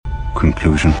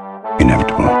Conclusion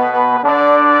inevitable.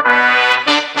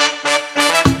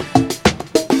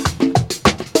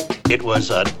 It was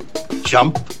a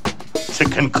jump to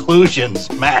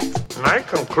conclusions, Matt. My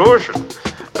conclusion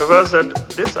was that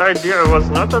this idea was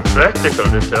not a practical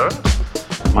deterrent.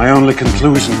 My only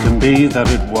conclusion can be that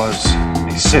it was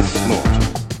a Sith Lord.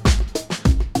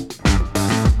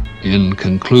 In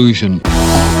conclusion.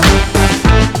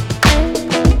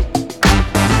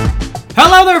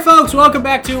 Hello there, folks! Welcome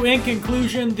back to In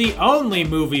Conclusion, the only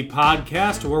movie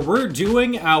podcast where we're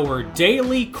doing our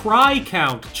daily cry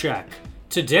count check.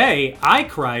 Today, I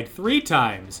cried 3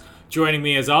 times. Joining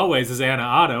me, as always, is Anna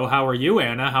Otto. How are you,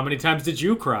 Anna? How many times did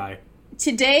you cry?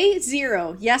 Today,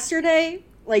 0. Yesterday,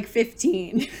 like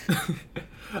 15.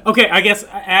 Okay, I guess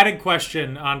added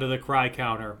question onto the cry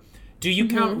counter. Do you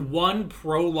count one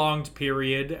prolonged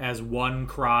period as one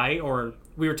cry? Or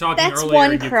we were talking That's earlier,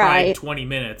 one you cry. cried 20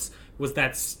 minutes. Was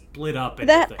that split up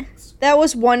into things? That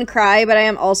was one cry, but I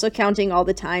am also counting all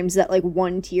the times that like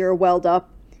one tear welled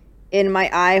up in my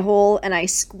eye hole and I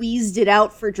squeezed it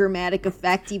out for dramatic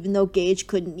effect, even though Gage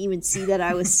couldn't even see that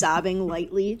I was sobbing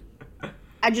lightly.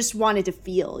 I just wanted to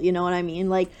feel, you know what I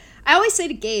mean? Like, I always say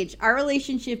to Gage, our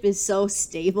relationship is so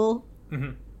stable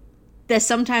that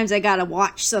sometimes I gotta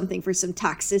watch something for some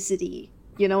toxicity,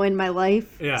 you know, in my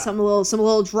life. Yeah. Some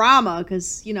little drama,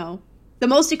 because, you know, the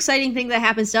most exciting thing that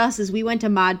happens to us is we went to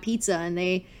Mod Pizza and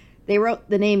they wrote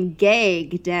the name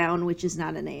Gag down, which is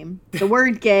not a name. The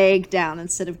word Gag down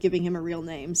instead of giving him a real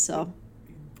name, so.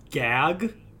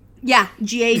 Gag? Yeah,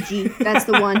 G-A-G. That's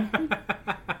the one.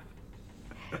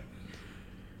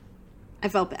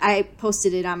 I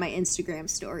posted it on my Instagram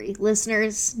story.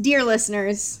 Listeners, dear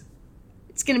listeners,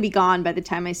 it's going to be gone by the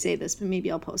time I say this, but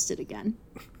maybe I'll post it again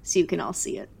so you can all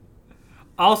see it.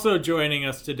 Also joining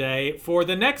us today for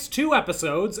the next 2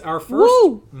 episodes, our first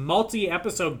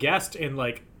multi-episode guest in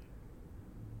like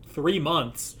 3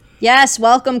 months. Yes,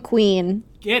 welcome, Queen.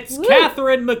 It's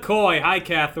Catherine McCoy. Hi,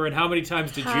 Catherine. How many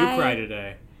times did you cry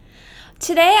today?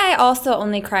 Today, I also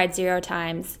only cried 0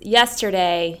 times.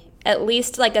 Yesterday, at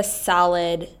least like a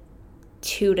solid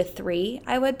 2 to 3,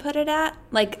 I would put it at.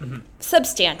 Like,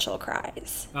 substantial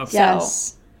cries. Okay.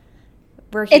 Yes. So,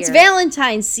 we're here. It's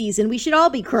Valentine's season. We should all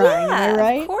be crying, am I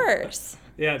right? Of course.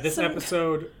 Yeah, this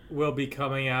episode will be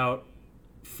coming out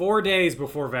 4 days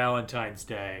before Valentine's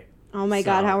Day. Oh my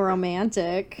God, how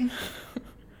romantic.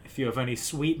 If you have any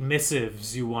sweet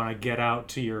missives you want to get out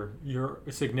to your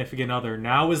significant other,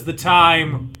 now is the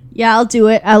time. Yeah, I'll do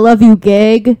it. I love you,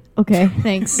 Gag. Okay,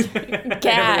 thanks.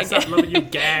 Gag. Stop loving you,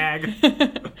 Gag.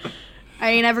 I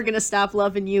ain't ever gonna stop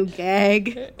loving you,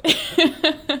 Gag.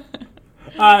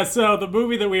 So the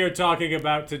movie that we are talking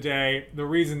about today, the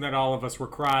reason that all of us were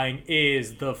crying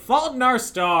is The Fault in Our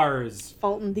Stars.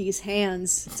 Fault in these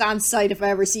hands. It's on sight if I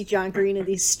ever see John Green in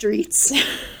these streets.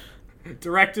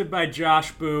 Directed by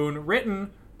Josh Boone,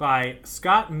 written by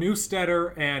Scott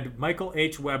Neustadter and Michael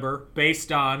H. Weber,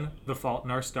 based on The Fault in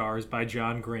Our Stars by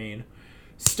John Green.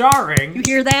 Starring... You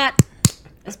hear that?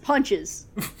 That's punches.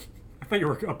 I thought you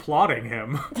were applauding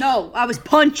him. No, I was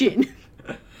punching.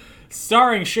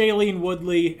 Starring Shailene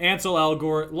Woodley, Ansel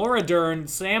Elgort, Laura Dern,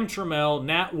 Sam Trammell,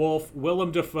 Nat Wolff,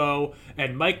 Willem Dafoe,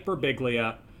 and Mike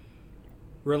Birbiglia.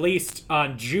 Released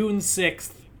on June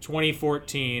 6th,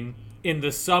 2014, in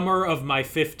the summer of my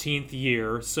 15th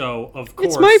year. So, of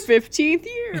course... It's my 15th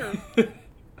year.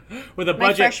 With a My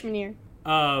budget freshman year.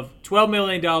 of $12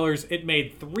 million, it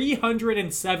made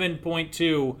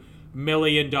 $307.2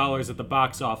 million at the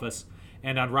box office.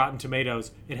 And on Rotten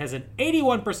Tomatoes, it has an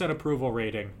 81% approval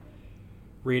rating.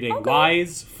 Reading,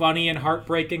 wise, funny, and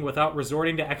heartbreaking without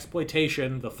resorting to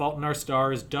exploitation, The Fault in Our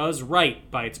Stars does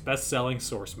right by its best-selling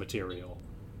source material.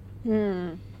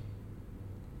 You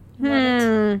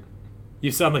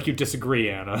sound like you disagree,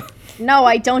 Anna. No,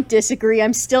 I don't disagree.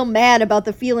 I'm still mad about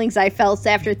the feelings I felt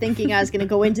after thinking I was going to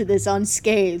go into this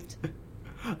unscathed.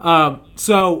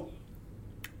 So,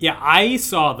 yeah, I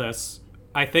saw this.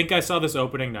 I think I saw this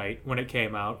opening night when it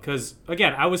came out. Because,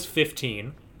 again, I was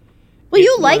 15. Well,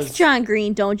 you like John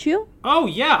Green, don't you? Oh,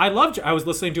 yeah, I was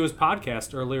listening to his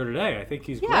podcast earlier today. I think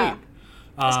he's great. I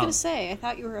was going to say, I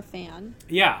thought you were a fan.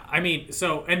 Yeah, I mean,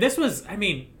 and this was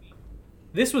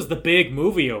the big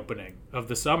movie opening of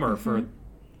the summer for.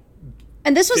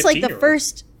 And this was like the 15-year-olds.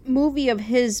 first movie of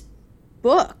his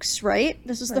books, right?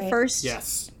 This was the first.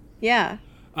 Yes. Yeah.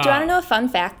 Do you want to know a fun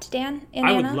fact, Dan and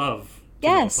I Anna? would love to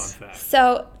know a Yes. fun fact.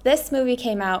 So this movie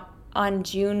came out on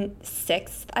June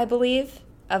 6th, I believe,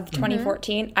 of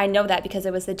 2014. I know that because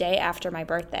it was the day after my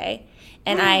birthday.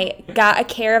 And I got a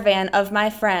caravan of my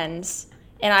friends,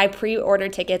 and I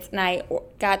pre-ordered tickets, and I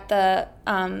got the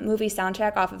movie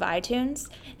soundtrack off of iTunes,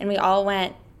 and we all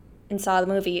went and saw the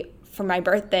movie for my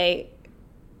birthday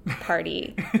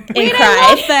party and Wait, cried. I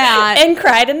love that. And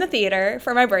cried in the theater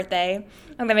for my birthday.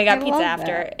 And then we got I pizza love after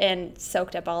that. and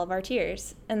soaked up all of our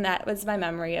tears. And that was my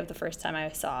memory of the first time I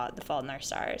saw The Fault in Our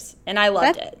Stars. And I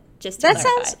loved it. Just to That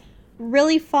clarify. sounds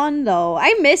really fun, though.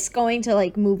 I miss going to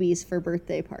like movies for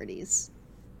birthday parties.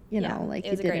 You Yeah, know, like it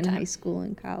you was a did great in time. high school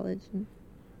and college.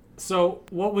 So,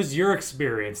 what was your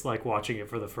experience like watching it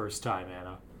for the first time,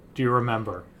 Anna? Do you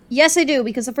remember? Yes, I do,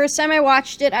 because the first time I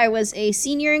watched it, I was a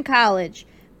senior in college,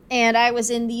 and I was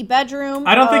in the bedroom.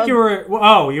 I don't think you were.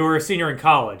 Oh, you were a senior in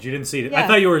college. You didn't see it. I Yeah.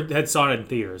 thought you had saw it in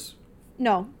theaters.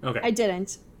 No, Okay. I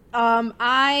didn't.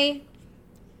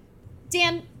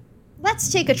 Dan,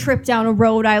 let's take a trip down a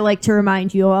road I like to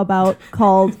remind you about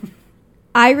called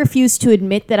I refuse to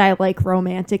admit that I like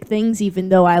romantic things, even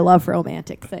though I love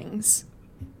romantic things.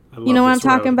 I love You know what this I'm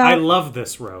talking road. about? I love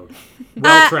this road.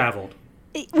 Well traveled.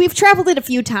 We've traveled it a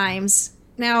few times.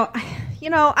 Now, you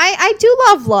know, I do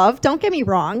love love. Don't get me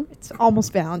wrong. It's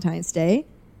almost Valentine's Day.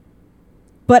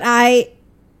 But I,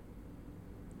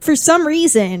 for some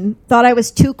reason, thought I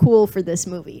was too cool for this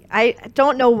movie. I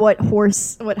don't know what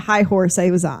high horse I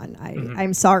was on.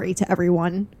 I'm sorry to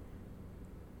everyone.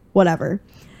 Whatever.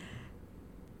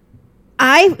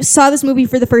 I saw this movie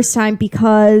for the first time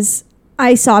because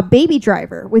I saw Baby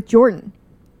Driver with Jordan.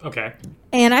 Okay.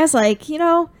 And I was like, you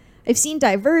know, I've seen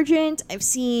Divergent, I've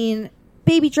seen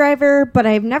Baby Driver, but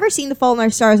I've never seen The Fault in Our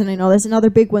Stars, and I know that's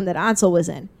another big one that Ansel was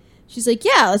in. She's like,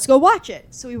 yeah, let's go watch it.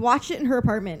 So we watched it in her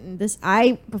apartment,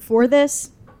 and before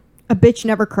this, a bitch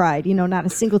never cried, you know, not a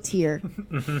single tear.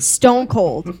 Stone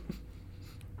cold.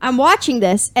 I'm watching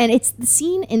this, and it's the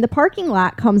scene in the parking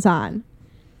lot comes on.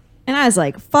 And I was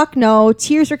like, fuck no,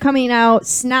 tears are coming out,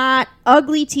 snot,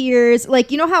 ugly tears.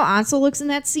 Like, you know how Ansel looks in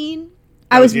that scene?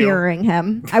 I was you. mirroring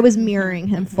him. I was mirroring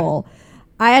him full.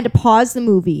 I had to pause the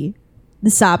movie. The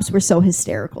sobs were so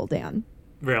hysterical, Dan.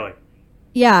 Really?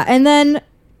 Yeah, and then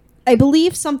I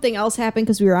believe something else happened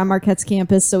because we were on Marquette's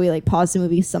campus, so we like paused the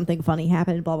movie, something funny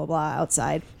happened, blah, blah, blah,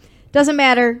 outside. Doesn't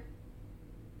matter.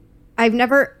 I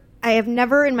have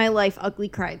never in my life ugly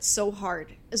cried so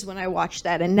hard as when I watched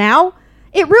that. And now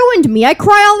it ruined me. I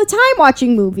cry all the time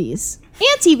watching movies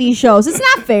and TV shows. It's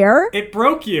not fair. It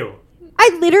broke you.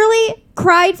 I literally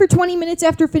cried for 20 minutes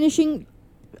after finishing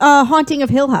Haunting of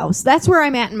Hill House. That's where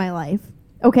I'm at in my life.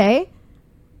 Okay?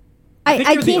 I think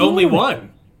you're the can't only handle it.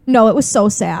 one. No, it was so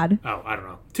sad. Oh, I don't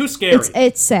know. Too scary.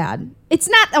 It's sad. It's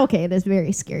not okay. It is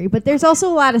very scary, but there's also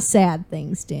a lot of sad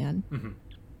things, Dan.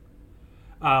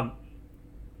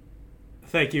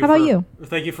 Thank you. How about you?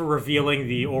 Thank you for revealing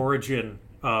the origin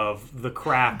of the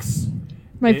cracks.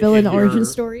 My villain in your origin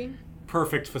story.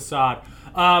 Perfect facade.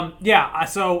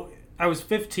 So I was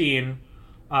 15.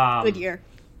 Good year.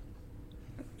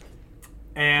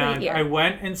 And Great year. I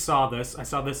went and saw this. I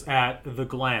saw this at the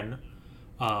Glen.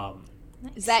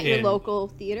 Is that your in- local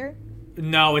theater?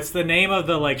 No, it's the name of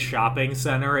the like shopping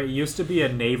center. It used to be a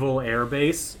naval air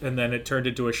base, and then it turned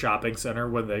into a shopping center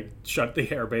when they shut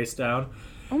the air base down.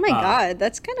 Oh my god,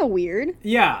 that's kind of weird.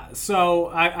 Yeah, so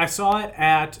I saw it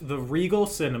at the Regal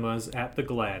Cinemas at the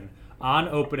Glen on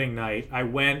opening night. I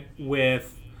went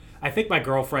with, I think, my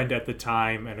girlfriend at the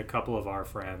time and a couple of our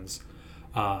friends.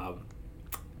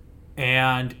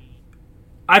 And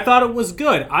I thought it was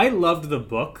good. I loved the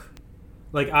book.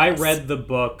 Like, I read the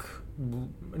book,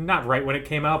 not right when it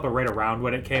came out, but right around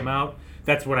when it came out.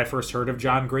 That's when I first heard of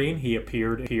John Green. He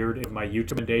appeared in my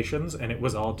YouTube recommendations, and it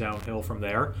was all downhill from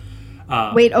there.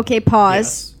 Wait, okay,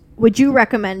 pause. Yes. Would you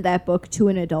recommend that book to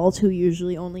an adult who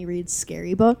usually only reads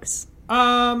scary books?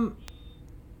 I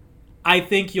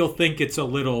think you'll think it's a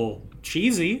little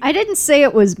cheesy. I didn't say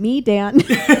it was me, Dan.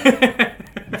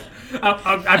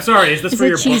 I'm sorry. Is this for it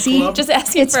your cheesy? book club? Just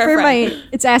asking It's for a for friend.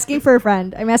 it's asking for a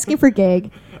friend. I'm asking for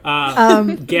Gag.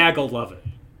 Gag will love it.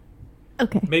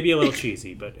 Okay. Maybe a little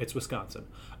cheesy, but it's Wisconsin.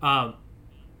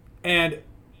 And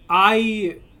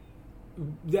I,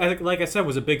 like I said,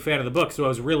 was a big fan of the book, so I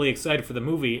was really excited for the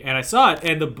movie. And I saw it,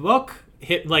 and the book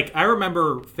hit, like, I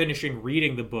remember finishing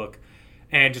reading the book,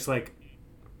 and just, like,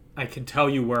 I can tell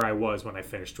you where I was when I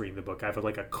finished reading the book. I have,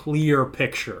 like, a clear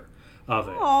picture of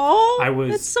it. Oh,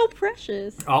 that's so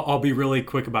precious. I'll be really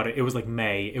quick about it. It was like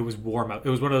May. It was warm out. It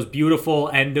was one of those beautiful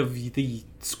end of the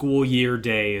school year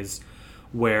days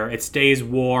where it stays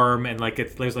warm and like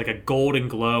there's like a golden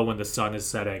glow when the sun is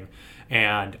setting.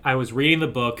 And I was reading the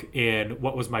book in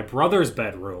what was my brother's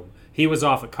bedroom. He was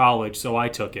off at college, so I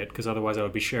took it because otherwise I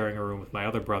would be sharing a room with my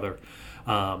other brother.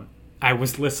 I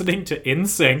was listening to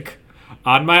NSYNC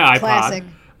on my iPod. Classic.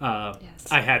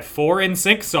 I had 4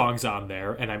 NSYNC songs on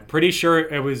there, and I'm pretty sure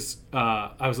it was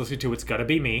I was listening to "It's Gotta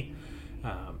Be Me."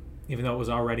 even though it was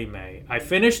already May. I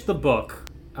finished the book.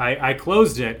 I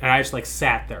closed it, and I just, like,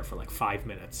 sat there for, like, 5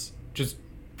 minutes, just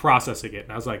processing it.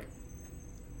 And I was like,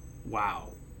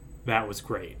 wow, that was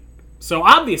great. So,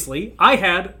 obviously, I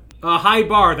had a high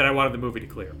bar that I wanted the movie to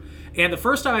clear. And the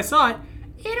first time I saw it,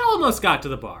 it almost got to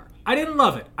the bar. I didn't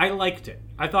love it. I liked it.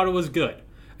 I thought it was good.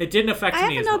 It didn't affect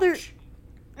me as much.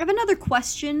 I have another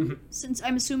question, since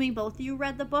I'm assuming both of you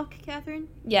read the book, Catherine.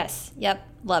 Yes. Yep.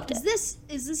 Loved it.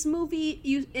 Is this movie,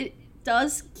 it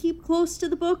does keep close to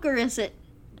the book, or is it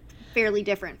fairly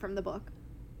different from the book?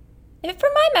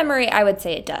 From my memory, I would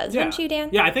say it does. Wouldn't you, Dan?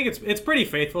 Yeah, I think it's pretty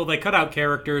faithful. They cut out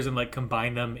characters and, like,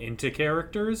 combine them into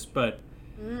characters, but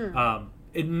none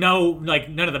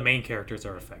of the main characters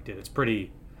are affected. It's pretty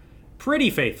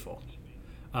faithful.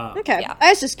 Okay, yeah. I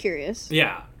was just curious.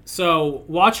 Yeah. So,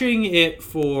 watching it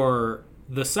for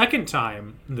the second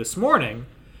time this morning,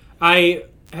 I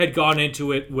had gone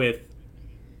into it with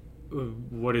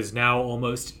what is now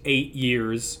almost 8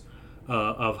 years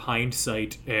of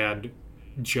hindsight and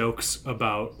jokes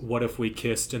about what if we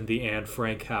kissed in the Anne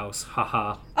Frank house,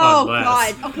 haha. Oh,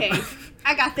 unless. God, okay.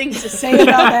 I got things to say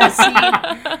about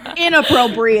that scene.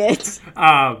 Inappropriate.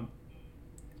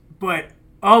 But,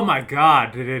 oh my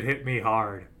God, did it hit me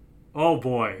hard. Oh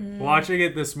boy. Watching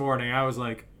it this morning, I was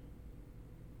like,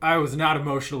 I was not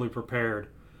emotionally prepared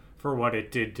for what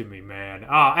it did to me, man.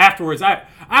 Afterwards, I've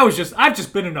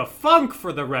just been in a funk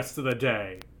for the rest of the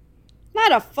day.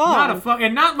 Not a funk. Not a funk,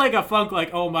 and not like a funk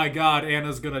like, oh my God,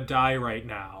 Anna's gonna die right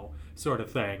now, sort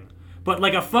of thing. But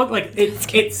like a funk, like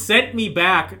it sent me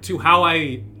back to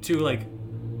like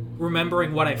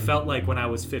remembering what I felt like when I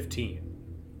was 15.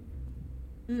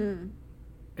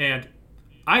 And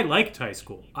I liked high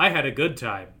school. I had a good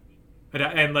time,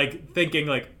 and like thinking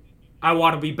like, I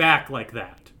want to be back like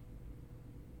that.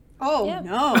 Oh, Yep.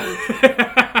 no.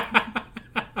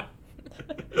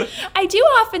 I do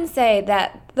often say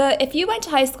that if you went to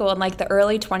high school in like the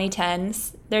early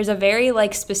 2010s, there's a very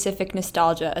like specific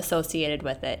nostalgia associated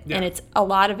with it, Yeah. and a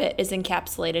lot of it is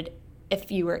encapsulated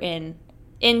if you were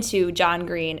into John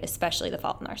Green, especially The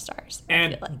Fault in Our Stars.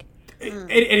 And I feel like.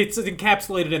 it's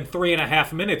encapsulated in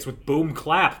 3.5 minutes with Boom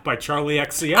Clap by Charlie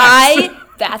XCX.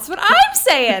 That's what I'm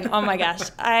saying. Oh my gosh.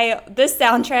 This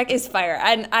soundtrack is fire.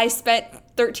 And I spent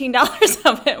 $13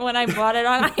 of it when I bought it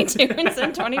on iTunes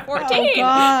in 2014. Oh,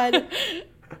 God.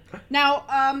 Now,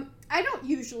 I don't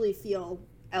usually feel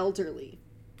elderly.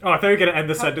 Oh, I thought you were going to end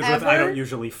the sentence with, I However- don't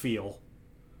usually feel.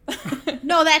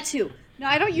 No, that too. No,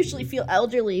 I don't usually feel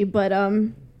elderly, but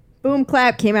Boom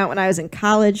Clap came out when I was in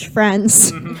college,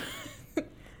 friends.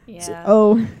 Yeah.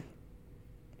 Oh.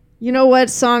 You know what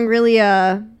song really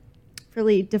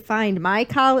defined my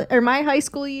college or my high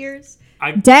school years?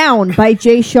 Down by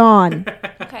Jay Sean.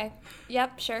 Okay.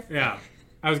 Yep, sure. Yeah.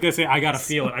 I was going to say, I Gotta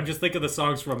Feel It. I'm just thinking of the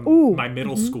songs from my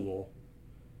middle school.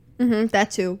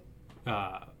 That too.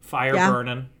 Fire Yeah.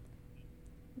 Burnin'.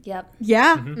 Yep.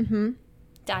 Yeah.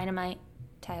 Dynamite.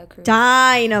 Tayo Cruz.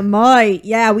 Dynamite.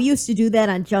 Yeah, we used to do that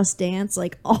on Just Dance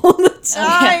like all the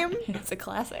time. It's a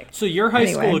classic. So your high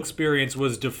Anyway. school experience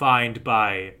was defined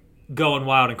by going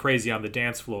wild and crazy on the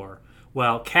dance floor.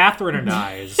 Well, Catherine and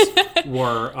I's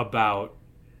were about,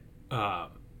 I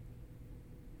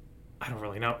don't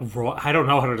really know. I don't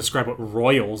know how to describe what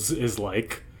Royals is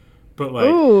like, but like,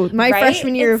 Ooh, my Right?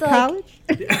 freshman year It's of like-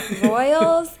 college.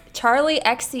 Royals. Charlie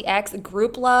XCX.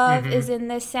 Group Love is in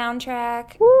this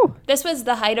soundtrack. Ooh. This was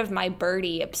the height of my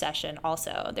Birdie obsession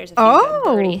also. There's a few Oh.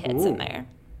 good Birdie hits Ooh. in there.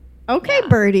 Okay,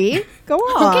 Birdie. Go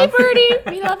off. Okay, Birdie.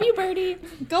 We love you, Birdie.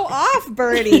 Go off,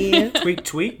 Birdie.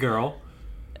 tweet, girl.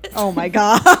 Oh my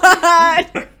God.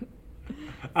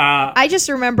 I just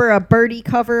remember a Birdie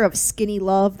cover of Skinny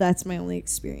Love. That's my only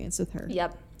experience with her.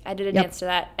 Yep. I did a Yep. dance to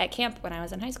that at camp when I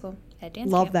was in high school. At dance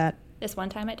Love camp. that. This one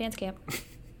time at dance camp.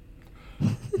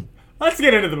 Let's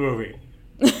get into the movie.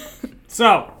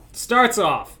 So, starts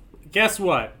off. Guess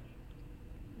what?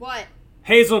 What?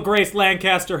 Hazel Grace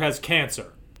Lancaster has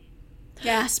cancer.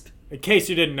 Gasp. In case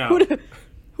you didn't know.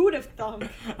 Who'd have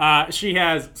thunk? She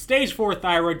has stage 4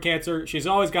 thyroid cancer. She's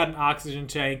always got an oxygen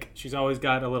tank. She's always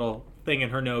got a little thing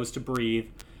in her nose to breathe.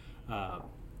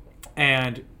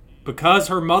 And because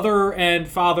her mother and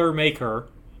father make her,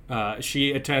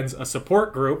 she attends a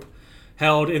support group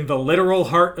held in the literal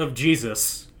heart of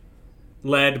Jesus,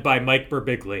 led by Mike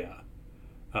Birbiglia.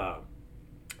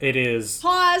 It is...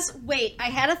 Pause. Wait, I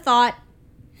had a thought.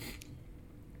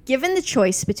 Given the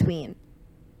choice between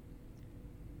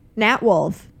Nat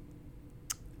Wolff,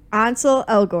 Ansel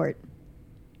Elgort,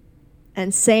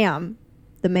 and Sam,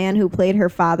 the man who played her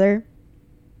father,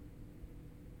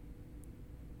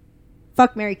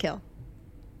 fuck, marry, kill.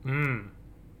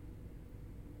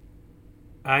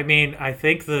 I mean, I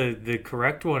think the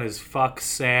correct one is fuck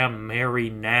Sam, marry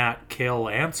Nat, kill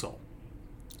Ansel.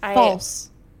 False.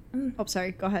 Oh,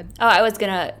 sorry. Go ahead. Oh, I was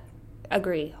going to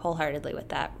agree wholeheartedly with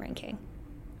that ranking.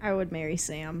 I would marry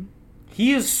Sam.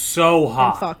 He is so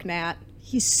hot. And fuck Nat.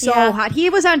 He's so hot. He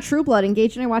was on True Blood.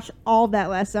 Engaged and I watched all of that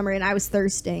last summer, and I was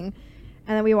thirsting.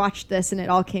 And then we watched this, and it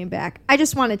all came back. I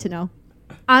just wanted to know.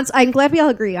 I'm glad we all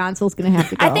agree Ansel's going to have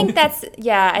to go. I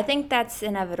think that's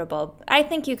inevitable. I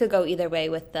think you could go either way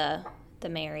with the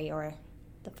marry or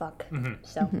the fuck.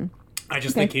 So I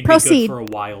just think he'd Proceed. be good for a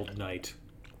wild night.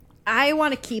 I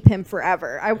want to keep him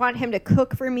forever. I want him to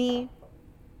cook for me.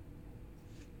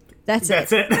 That's it.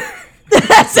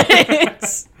 That's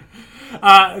it.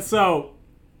 So,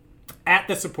 at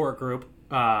the support group,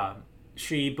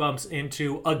 she bumps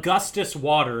into Augustus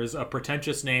Waters, a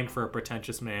pretentious name for a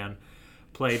pretentious man,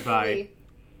 played by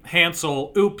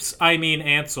Ansel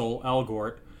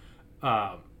Elgort.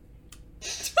 What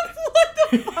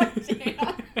the fuck,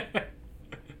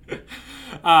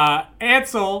 Dan?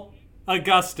 Ansel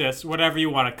Augustus, whatever you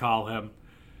want to call him.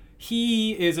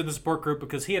 He is in the support group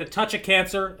because he had a touch of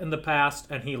cancer in the past,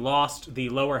 and he lost the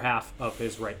lower half of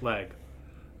his right leg.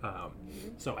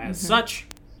 So as such,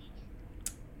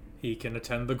 he can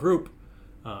attend the group.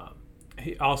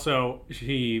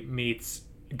 He meets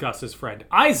Gus's friend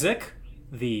Isaac,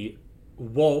 the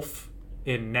wolf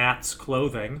in Nat's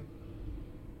clothing.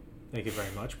 Thank you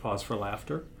very much. Pause for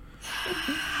laughter.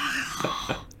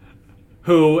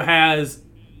 Who has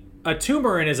a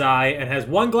tumor in his eye and has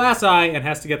one glass eye and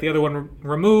has to get the other one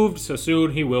removed, so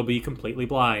soon he will be completely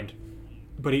blind.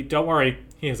 But don't worry,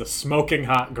 he has a smoking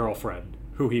hot girlfriend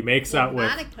who he makes out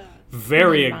with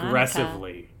very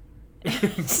aggressively.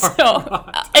 So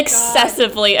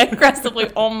excessively aggressively.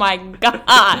 Oh my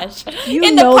gosh. You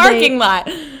in the know parking lot.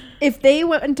 If they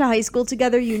went into high school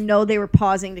together, they were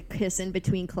pausing to kiss in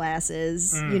between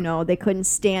classes. They couldn't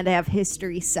stand to have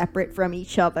history separate from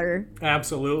each other.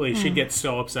 Absolutely. She'd get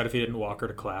so upset if he didn't walk her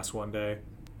to class one day.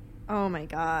 Oh my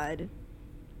god.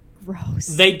 Gross.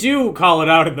 They do call it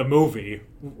out in the movie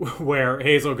where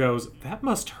Hazel goes, "That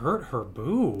must hurt her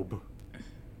boob."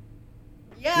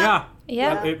 Yeah.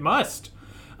 It must.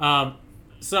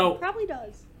 So Probably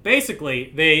does.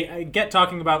 basically, they get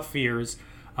talking about fears,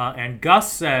 and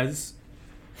Gus says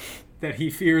that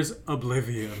he fears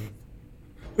oblivion.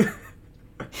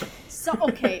 So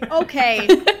okay.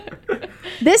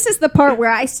 This is the part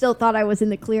where I still thought I was in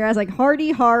the clear. I was like, hardy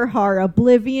har,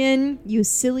 oblivion, you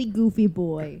silly goofy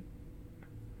boy.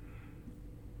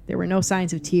 There were no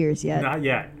signs of tears yet. Not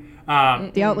yet.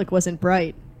 The outlook wasn't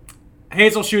bright.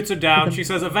 Hazel shoots him down. She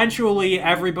says eventually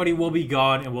everybody will be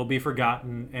gone and will be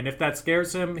forgotten, and if that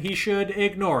scares him, he should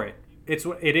ignore it.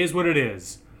 It is what it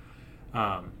is.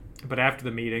 But after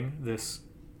the meeting, this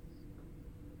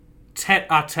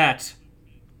tete-a-tete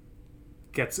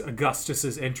gets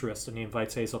Augustus's interest, and he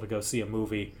invites Hazel to go see a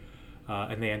movie,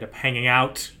 and they end up hanging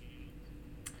out.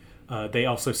 They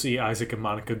also see Isaac and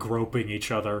Monica groping each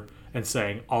other and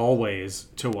saying always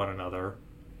to one another,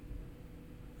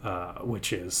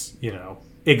 which is,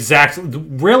 exactly,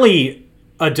 really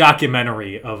a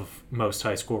documentary of most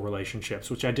high school relationships,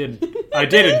 which I did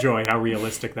enjoy how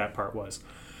realistic that part was.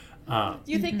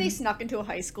 Do you think they snuck into a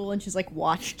high school and just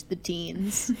watched the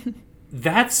teens?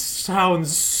 That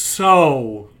sounds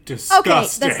so disgusting. Okay,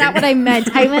 that's not what I meant.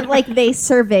 I meant they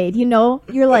surveyed,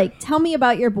 You're like, tell me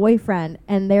about your boyfriend.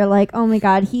 And they're like, oh my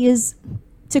God, he is,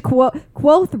 to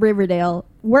quote Riverdale,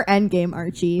 we're endgame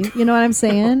Archie. You know what I'm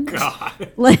saying? Oh,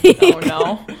 God. Oh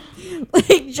no.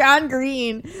 John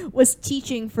Green was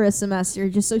teaching for a semester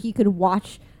just so he could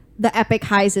watch the epic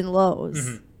highs and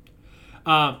lows.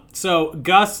 So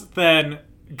Gus then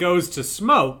goes to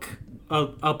smoke,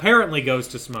 apparently goes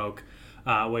to smoke,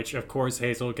 which of course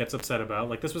Hazel gets upset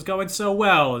about. This was going so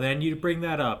well, and then you bring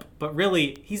that up. But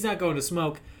really, he's not going to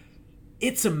smoke.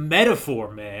 It's a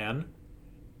metaphor, man.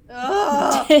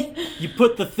 You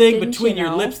put the thing between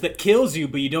your lips that kills you,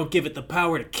 but you don't give it the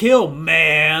power to kill,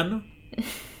 man.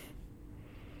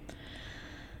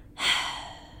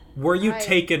 Were you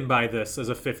taken by this as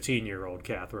a 15-year-old,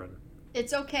 Catherine?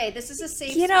 It's okay. This is a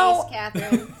safe space,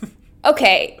 Catherine.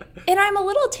 Okay, and I'm a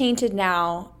little tainted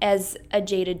now as a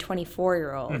jaded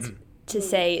 24-year-old to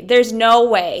say there's no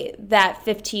way that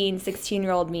 15,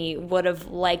 16-year-old me would have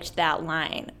liked that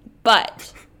line.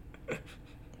 But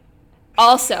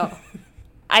also,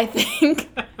 I think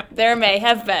there may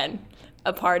have been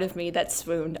a part of me that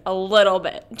swooned a little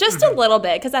bit. Just a little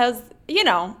bit, because I was,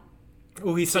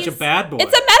 Oh, he's such a bad boy.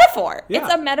 It's a metaphor. Yeah.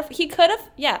 It's a metaphor. He could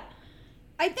have,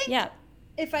 I think,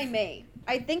 if I may,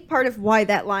 I think part of why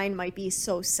that line might be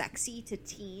so sexy to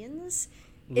teens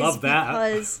Love that.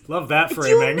 because Love that you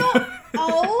framing. know,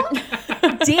 oh,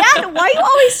 Dad, why you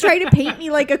always try to paint me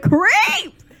like a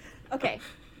creep? Okay,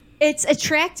 it's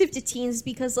attractive to teens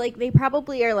because like they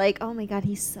probably are like, oh my god,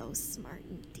 he's so smart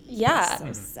and deep, Yeah.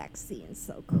 and so sexy and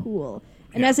so cool.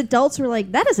 And as adults, we're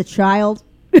like, that is a child.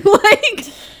 Like,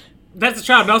 That's a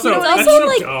child. And also, It's that's also, so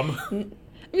like- dumb.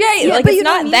 Yeah, Yeah, like but it's you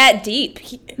know what I not mean? that deep.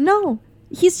 no,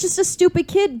 he's just a stupid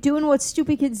kid doing what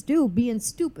stupid kids do, being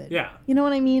stupid. Yeah. You know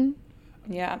what I mean?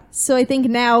 Yeah. So I think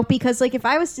now, because like if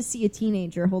I was to see a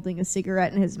teenager holding a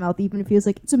cigarette in his mouth, even if he was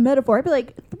like, it's a metaphor, I'd be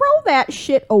like, throw that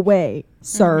shit away,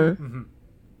 sir.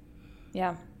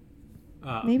 Yeah.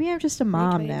 Maybe I'm just a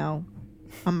mom Retweet. now.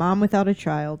 A mom without a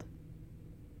child.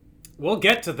 We'll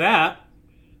get to that.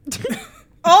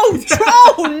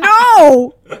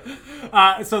 Oh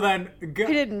no! So then, I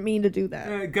didn't mean to do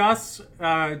that. Gus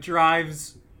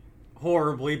drives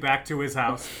horribly back to his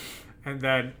house and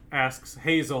then asks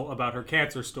Hazel about her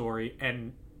cancer story,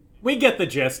 and we get the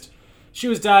gist. She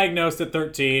was diagnosed at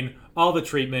 13, all the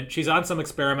treatment. She's on some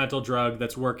experimental drug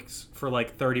that works for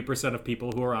like 30% of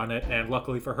people who are on it, and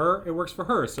luckily for her, it works for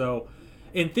her. So,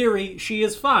 in theory, she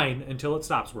is fine until it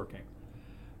stops working,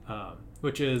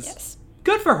 which is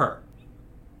good for her.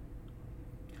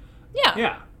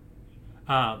 Yeah.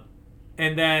 Yeah.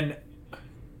 And then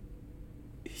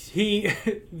she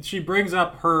brings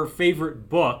up her favorite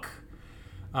book,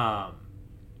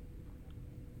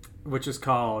 which is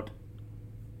called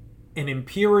An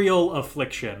Imperial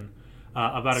Affliction,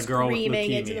 about a girl with Screaming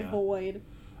leukemia. into the void.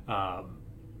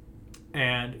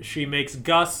 And she makes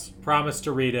Gus promise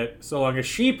to read it, so long as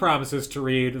she promises to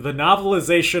read the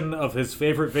novelization of his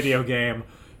favorite video game,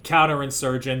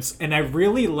 Counterinsurgents. And I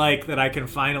really like that I can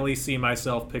finally see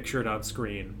myself pictured on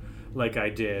screen like I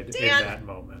did in that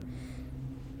moment.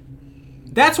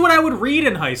 That's what I would read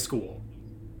in high school.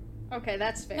 Okay,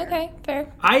 that's fair. Okay,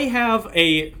 fair. I have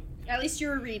At least you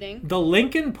were reading. the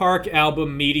Linkin Park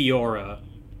album Meteora,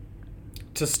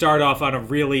 to start off on a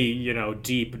really,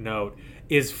 deep note,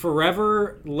 is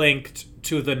forever linked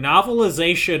to the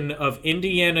novelization of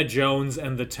Indiana Jones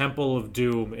and the Temple of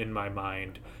Doom in my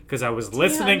mind. Because I was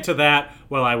listening to that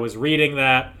while I was reading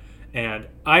that, and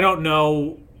I don't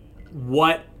know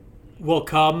what will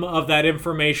come of that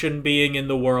information being in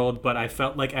the world, but I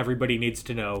felt like everybody needs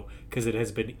to know, because it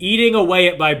has been eating away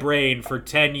at my brain for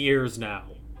 10 years now.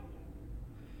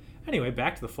 Anyway,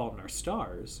 back to The Fault in Our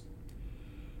Stars.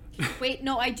 Wait,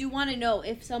 no, I do want to know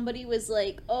if somebody was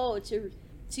like, oh, to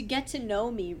get to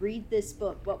know me, read this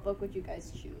book. What book would you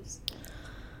guys choose?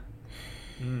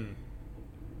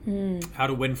 How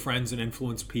to Win Friends and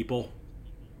Influence People.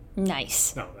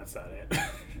 Nice. No, that's not it.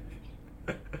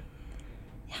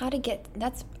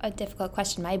 That's a difficult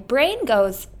question. My brain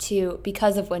goes to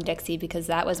Because of Winn-Dixie, because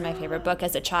that was my favorite book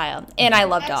as a child. And I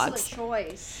love dogs. Excellent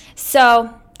choice.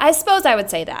 So I suppose I would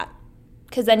say that.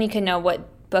 Because then you can know what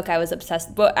book I was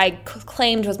what I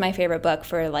claimed was my favorite book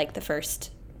for like the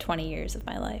first 20 years of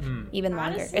my life. Even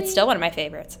longer. Honestly, It's still one of my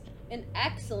favorites. An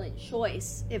excellent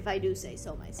choice, if I do say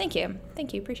so myself. Thank you.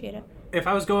 Thank you. Appreciate it. If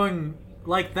I was going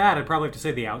like that, I'd probably have to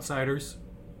say The Outsiders.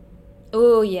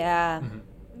 Ooh, yeah.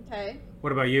 Okay.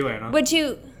 What about you, Anna? Would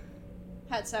you...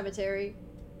 Pet Cemetery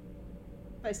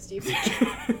by Stephen.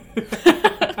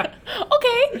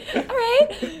 Okay. All right.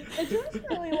 I just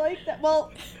really like that.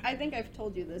 Well, I think I've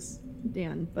told you this,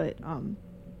 Dan, but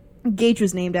Gage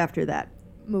was named after that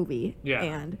movie. Yeah.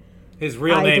 And His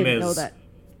real I name didn't know is that.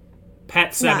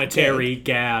 Pet Cemetery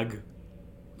Gag.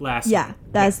 Last Yeah, name.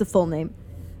 that's the full name.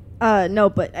 No,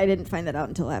 but I didn't find that out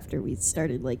until after we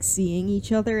started like seeing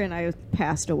each other, and I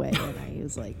passed away, and I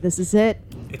was like, "This is it,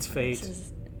 It's fate.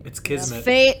 It's kismet.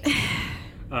 fate."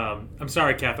 I'm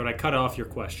sorry, Catherine. I cut off your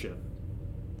question.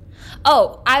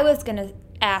 Oh, I was going to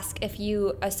ask if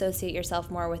you associate yourself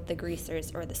more with the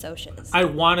Greasers or the Socias. I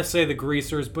want to say the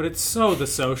Greasers, but it's so the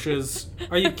Socias.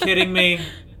 Are you kidding me?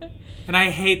 And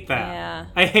I hate that. Yeah.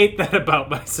 I hate that about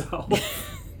myself.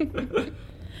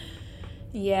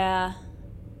 Yeah.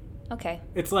 Okay.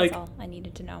 It's like That's all I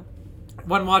needed to know.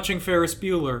 when watching Ferris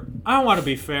Bueller, I want to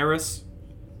be Ferris.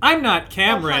 I'm not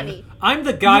Cameron. honey. I'm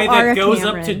the guy You are that a goes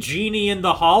up to Cameron. Jeannie in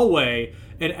the hallway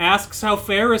and asks how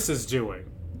Ferris is doing.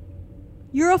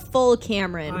 You're a full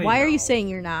Cameron. I Why are know. you saying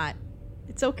you're not?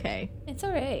 It's okay. It's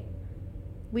all right.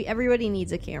 Everybody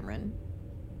needs a Cameron.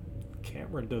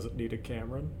 Cameron doesn't need a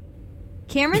Cameron.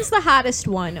 Cameron's the hottest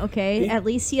one, okay? At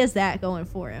least he has that going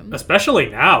for him. Especially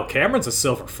now. Cameron's a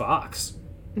silver fox.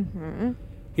 Mm-hmm.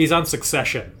 He's on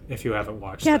Succession, if you haven't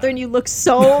watched Catherine, that. you look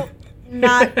so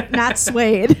not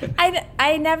swayed.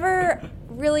 I never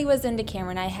really was into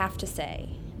Cameron, I have to say.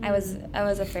 I was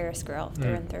a Ferris girl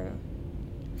through and through.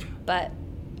 But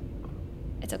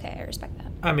it's okay. I respect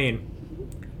that. I mean,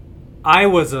 I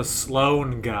was a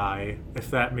Sloane guy,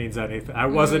 if that means anything. I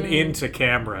wasn't into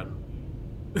Cameron.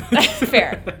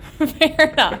 Fair. Fair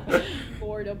enough.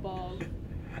 Board above.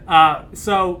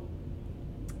 So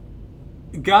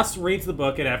Gus reads the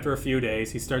book, and after a few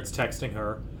days, he starts texting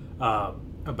her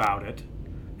about it,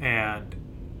 and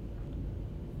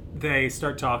they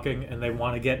start talking, and they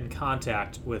want to get in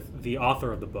contact with the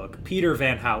author of the book, Peter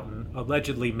Van Houten,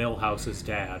 allegedly Milhouse's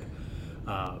dad.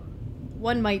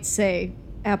 One might say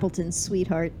Appleton's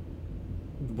sweetheart.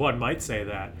 One might say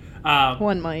that.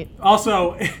 One might.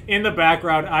 Also, in the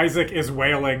background, Isaac is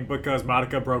wailing because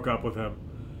Monica broke up with him.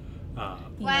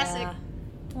 Classic. Yeah.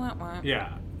 Wah, wah.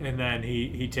 Yeah, and then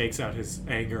he takes out his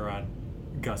anger on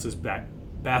Gus's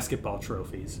basketball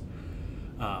trophies.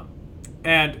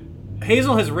 And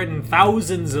Hazel has written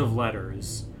thousands of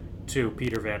letters to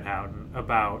Peter Van Houten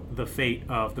about the fate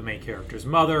of the main character's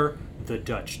mother, the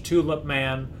Dutch Tulip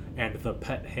Man, and the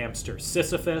pet hamster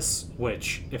Sisyphus,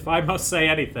 which, if I must say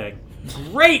anything,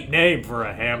 great name for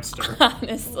a hamster.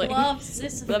 Honestly. Love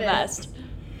Sisyphus. The best.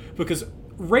 Because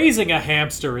raising a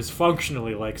hamster is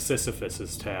functionally like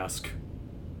Sisyphus's task.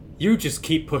 You just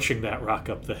keep pushing that rock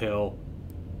up the hill,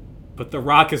 but the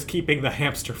rock is keeping the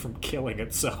hamster from killing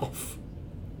itself.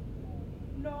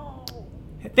 No.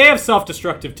 They have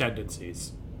self-destructive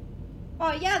tendencies.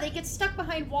 Oh yeah, they get stuck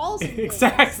behind walls and things.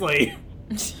 Exactly.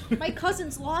 My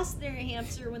cousins lost their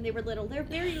hamster when they were little. They're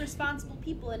very responsible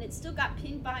people, and it still got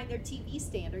pinned behind their TV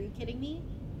stand. Are you kidding me?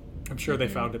 I'm sure they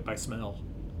found it by smell.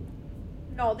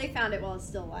 No, they found it while it's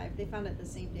still alive. They found it the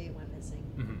same day it went missing.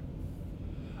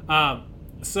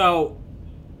 So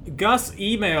Gus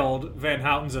emailed Van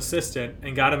Houten's assistant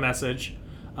and got a message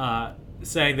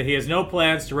saying that he has no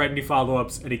plans to write any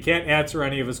follow-ups and he can't answer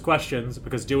any of his questions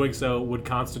because doing so would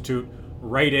constitute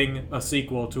writing a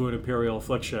sequel to An Imperial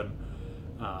Affliction,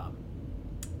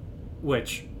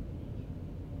 which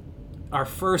our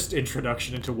first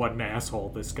introduction into what an asshole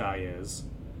this guy is,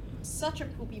 Such a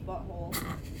poopy butthole.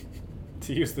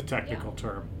 to use the technical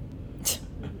term.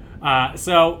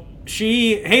 So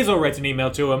Hazel writes an email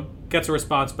to him, gets a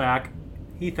response back.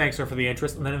 He thanks her for the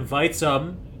interest and then invites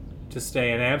him to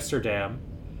stay in Amsterdam.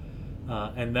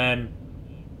 And then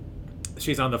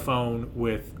she's on the phone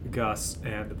with Gus,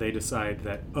 and they decide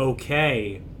that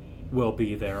OK will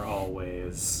be there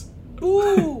always.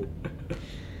 Boo!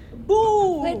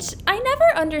 Boo! Which I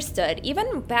never understood.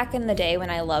 Even back in the day when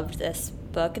I loved this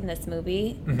book and this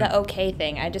movie, the okay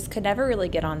thing, I just could never really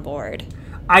get on board.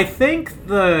 I think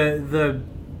the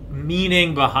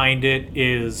meaning behind it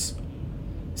is,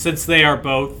 since they are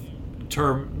both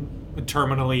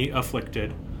terminally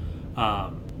afflicted,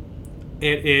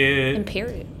 it is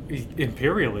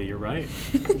imperially. You're right.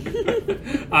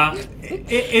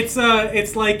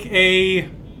 It's like a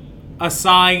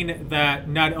sign that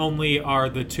not only are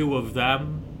the two of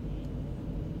them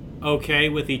okay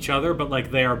with each other, but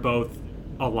like they are both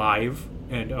alive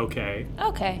and okay.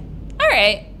 Okay. All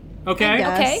right. Okay.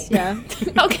 Yes, Okay.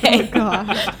 yeah. Okay.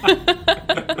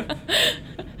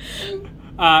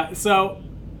 God. So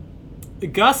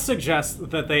Gus suggests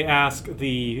that they ask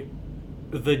the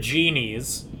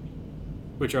genies,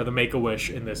 which are the Make-A-Wish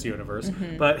in this universe,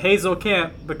 but Hazel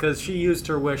can't because she used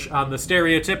her wish on the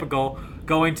stereotypical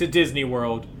going to Disney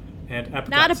World and Epcot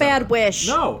Not a Center. bad wish.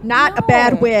 No. Not a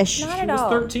bad wish. Not She at was all.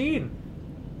 13.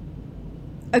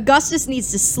 Augustus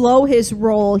needs to slow his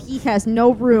roll. He has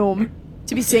no room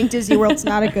to be saying Disney World's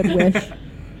not a good wish.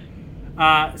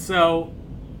 So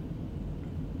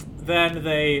then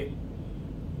they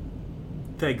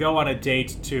go on a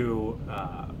date to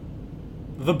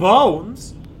the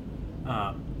Bones.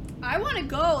 I want to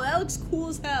go. That looks cool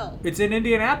as hell. It's in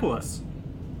Indianapolis.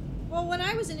 Well, when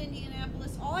I was in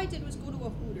Indianapolis, all I did was go to a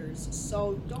Hooters,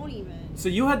 so don't even. So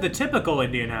you had the typical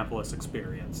Indianapolis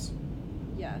experience.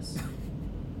 Yes.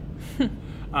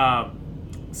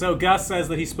 So Gus says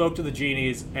that he spoke to the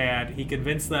genies and he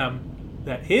convinced them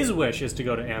that his wish is to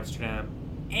go to Amsterdam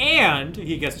and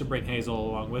he gets to bring Hazel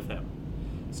along with him.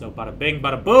 So bada bing,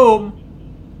 bada boom,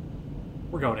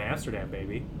 we're going to Amsterdam,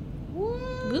 baby. Woo!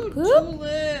 Whoop, whoop.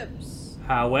 Tulips.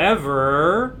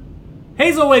 However,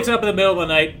 Hazel wakes up in the middle of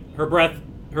the night.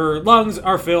 Her lungs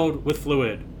are filled with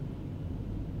fluid.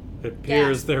 It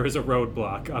appears there is a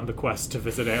roadblock on the quest to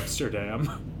visit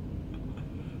Amsterdam.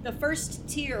 The first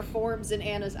tear forms in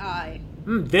Anna's eye.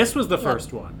 This was the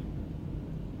first one.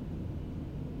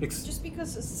 Just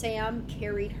because Sam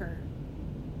carried her.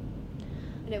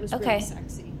 And it was Okay. really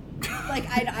sexy. Like,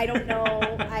 I don't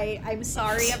know. I'm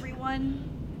sorry, everyone.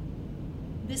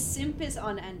 This simp is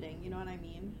unending, you know what I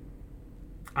mean?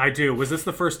 I do. Was this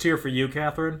the first tear for you,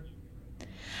 Catherine?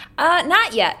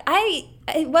 Not yet.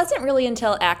 It wasn't really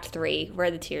until Act 3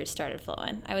 where the tears started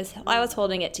flowing. I was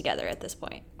holding it together at this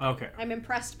point. Okay. I'm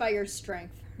impressed by your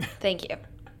strength. Thank you.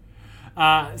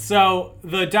 So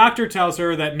the doctor tells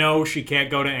her that no, she can't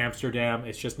go to Amsterdam.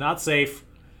 It's just not safe.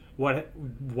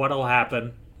 What'll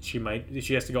happen? She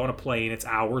has to go on a plane. It's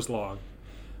hours long.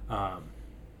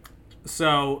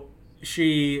 So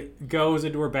she goes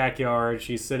into her backyard.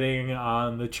 She's sitting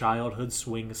on the childhood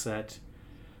swing set.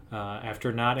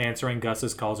 After not answering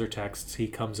Gus's calls or texts, he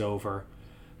comes over.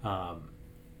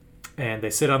 And they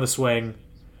sit on the swing.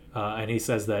 And he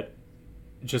says that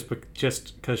just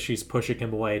because she's pushing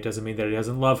him away doesn't mean that he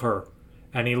doesn't love her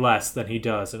any less than he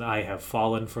does. And I have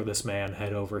fallen for this man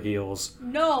head over heels.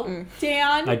 No,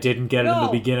 Dan. I didn't get it in the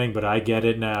beginning, but I get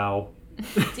it now.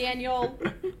 Daniel.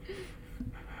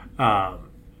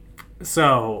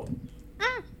 So...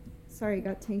 Sorry, I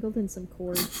got tangled in some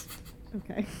cords.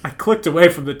 Okay. I clicked away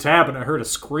from the tab and I heard a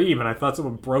scream and I thought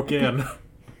someone broke in.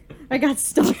 I got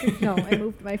stuck. No, I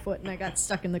moved my foot and I got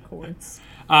stuck in the cords.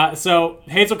 So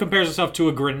Hazel compares herself to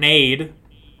a grenade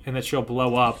and that she'll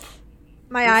blow up.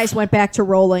 My eyes went back to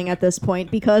rolling at this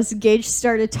point because Gage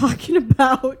started talking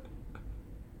about...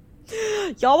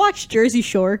 Y'all watch Jersey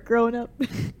Shore growing up?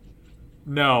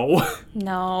 No.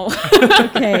 No.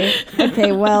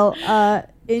 Okay, well,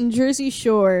 in Jersey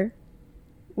Shore,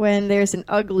 when there's an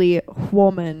ugly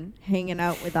woman hanging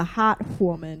out with a hot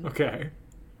woman, Okay.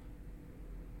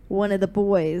 one of the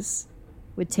boys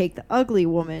would take the ugly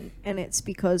woman, and it's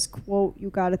because, quote, you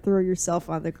gotta throw yourself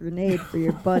on the grenade for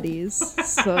your buddies.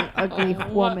 So an ugly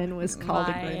woman was called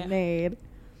a grenade.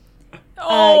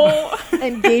 Oh.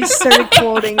 And Gage started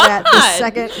quoting that the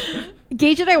second...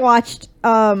 Gage and I watched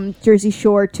Jersey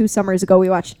Shore 2 summers ago. We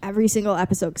watched every single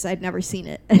episode because I'd never seen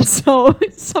it. And so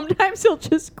sometimes he'll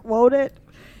just quote it.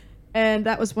 And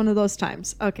that was one of those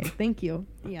times. Okay, thank you.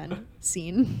 The end.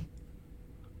 Scene.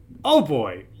 Oh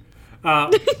boy.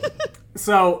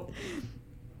 So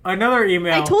another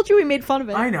email. I told you we made fun of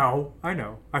it. I know.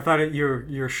 I thought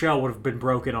your shell would have been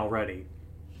broken already.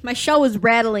 My shell was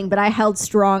rattling, but I held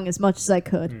strong as much as I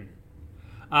could.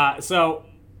 So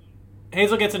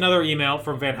Hazel gets another email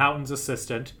from Van Houten's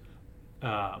assistant,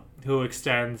 who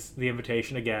extends the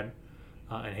invitation again.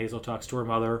 And Hazel talks to her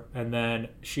mother. And then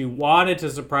she wanted to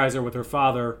surprise her with her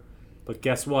father, but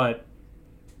guess what?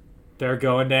 They're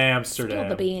going to Amsterdam. Spill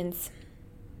the beans.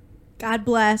 God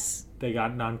bless. They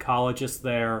got an oncologist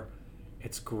there.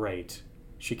 It's great.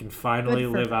 She can finally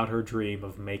live out her dream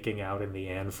of making out in the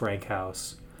Anne Frank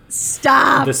house.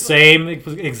 Stop! The same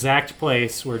exact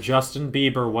place where Justin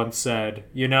Bieber once said,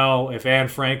 you know, if Anne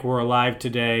Frank were alive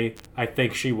today, I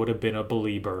think she would have been a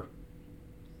belieber.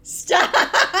 Stop!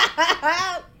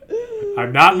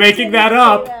 I'm not making that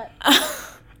up.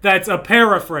 That's a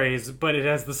paraphrase, but it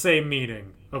has the same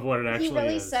meaning of what it actually is. He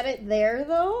really said it there,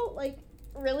 though? Like,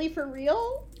 really for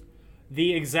real?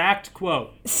 The exact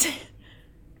quote. This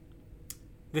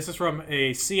is from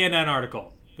a CNN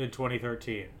article in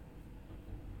 2013.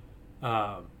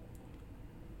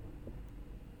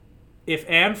 If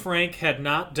Anne Frank had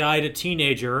not died a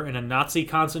teenager in a Nazi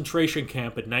concentration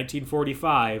camp in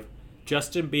 1945,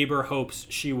 Justin Bieber hopes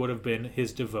she would have been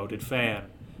his devoted fan.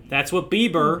 That's what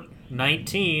Bieber,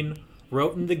 19,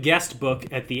 wrote in the guest book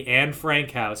at the Anne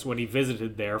Frank house when he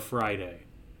visited there Friday.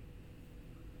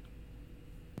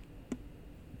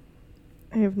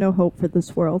 I have no hope for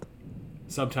this world.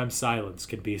 Sometimes silence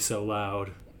can be so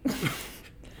loud.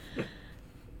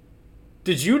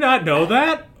 Did you not know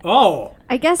that? Oh.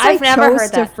 I guess I've never chose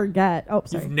heard to that. forget. Oh,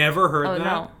 sorry. You've never heard that?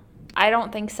 No. I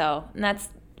don't think so. And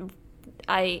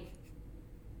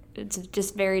it's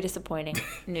just very disappointing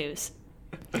news.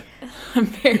 I'm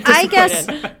very disappointed. I guess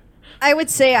I would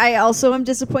say I also am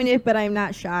disappointed, but I'm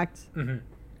not shocked. Mm-hmm.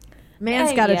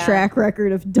 Man's got a yeah. track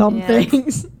record of dumb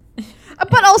things.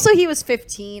 But also he was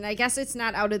 15. I guess it's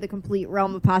not out of the complete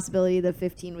realm of possibility that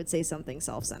 15 would say something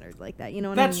self-centered like that. You know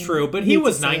what I mean? That's true, but I he hate to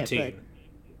was say 19.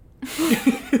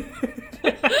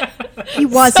 He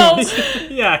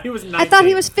wasn't. Yeah, he was 19. I thought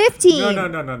he was 15.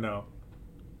 No.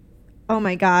 Oh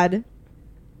my god.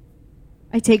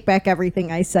 I take back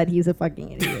everything I said. He's a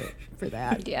fucking idiot for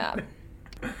that. Yeah.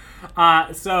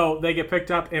 So they get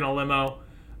picked up in a limo,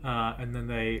 and then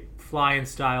they fly in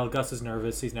style. Gus is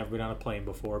nervous. He's never been on a plane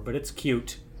before, but it's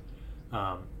cute.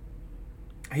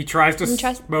 He tries to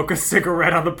smoke a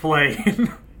cigarette on the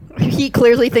plane. He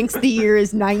clearly thinks the year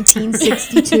is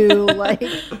 1962. Like,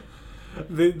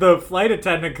 the flight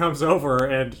attendant comes over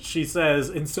and she says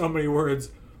in so many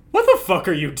words, "What the fuck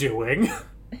are you doing?"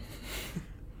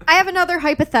 I have another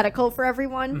hypothetical for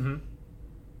everyone. Mm-hmm.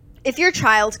 If your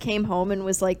child came home and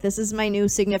was like, "This is my new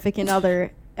significant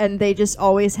other," and they just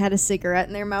always had a cigarette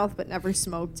in their mouth but never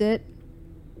smoked it,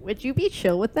 would you be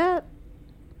chill with that?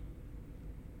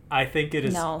 I think it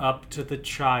is No. up to the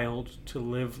child to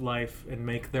live life and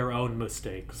make their own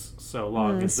mistakes, so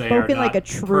long as they are spoken not like a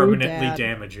true permanently dad.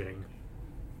 damaging.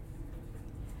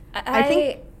 I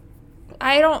think-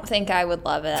 I don't think I would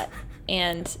love it.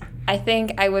 And I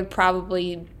think I would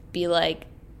probably be like,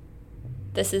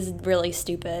 this is really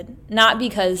stupid. Not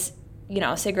because,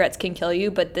 cigarettes can kill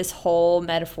you, but this whole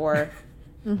metaphor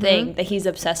thing that he's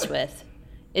obsessed with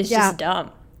is just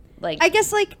dumb. Like, I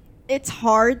guess, like, it's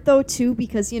hard, though, too,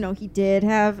 because, he did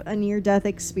have a near-death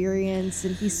experience,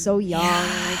 and he's so young,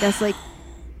 and I guess, like,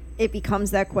 it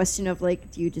becomes that question of,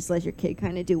 like, do you just let your kid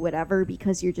kind of do whatever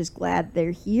because you're just glad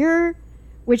they're here?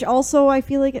 Which also, I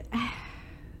feel like...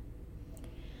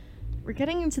 We're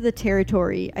getting into the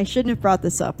territory. I shouldn't have brought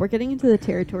this up. We're getting into the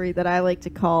territory that I like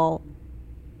to call...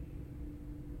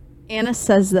 Anna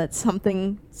says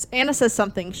something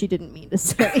she didn't mean to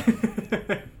say.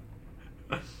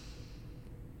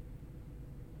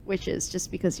 Which is, just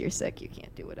because you're sick, you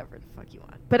can't do whatever the fuck you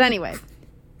want. But anyway.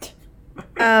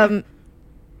 I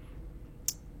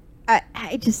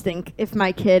just think if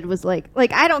my kid was like,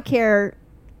 I don't care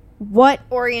what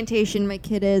orientation my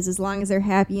kid is as long as they're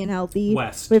happy and healthy.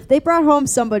 West. But if they brought home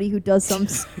somebody who does some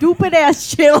stupid ass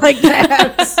shit like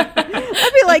that,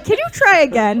 I'd be like, can you try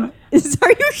again?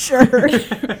 Are you sure?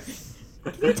 Can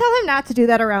you tell him not to do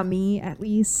that around me, at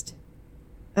least?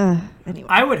 Anyway.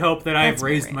 I would hope that I've That's my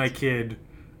raised rant. my kid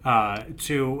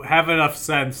to have enough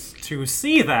sense to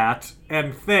see that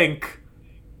and think,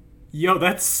 yo,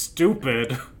 that's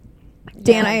stupid.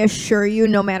 Dan, I assure you,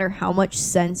 no matter how much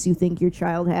sense you think your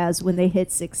child has, when they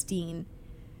hit 16,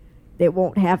 they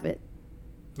won't have it.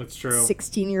 That's true.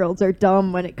 16-year-olds are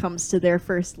dumb when it comes to their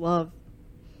first love.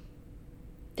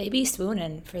 they be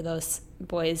swooning for those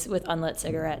boys with unlit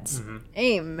cigarettes. Mm-hmm.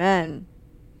 Amen.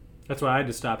 That's why I had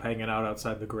to stop hanging out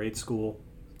outside the grade school.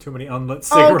 Too many unlit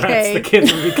cigarettes. Okay. The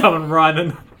kids would be coming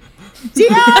running.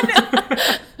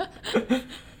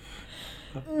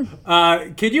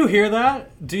 Can you hear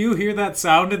that? Do you hear that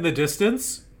sound in the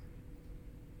distance?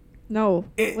 No.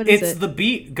 What is It's it? the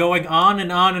beat going on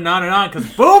and on and on and on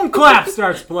because Boom Clap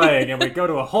starts playing and we go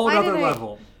to a whole Why other did I-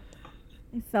 level.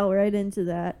 I fell right into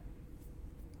that.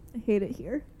 I hate it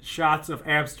here. Shots of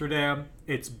Amsterdam.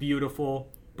 It's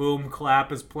beautiful. Boom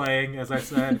Clap is playing, as I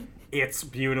said. It's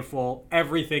beautiful.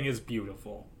 Everything is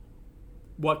beautiful.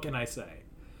 What can I say?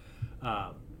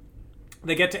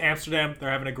 They get to Amsterdam.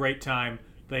 They're having a great time.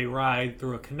 They ride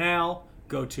through a canal,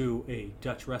 go to a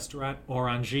Dutch restaurant,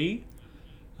 Orangie.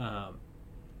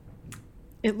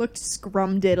 It looked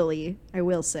scrumdiddly, I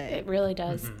will say. It really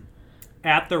does. Mm-hmm.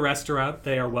 At the restaurant,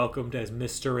 they are welcomed as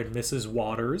Mr. and Mrs.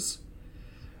 Waters.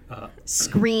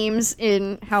 Screams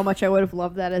in how much I would have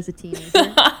loved that as a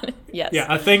teenager. Yes.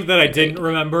 Yeah, a thing that I didn't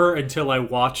remember until I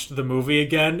watched the movie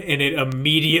again, and it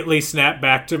immediately snapped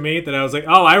back to me that I was like,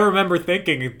 oh, I remember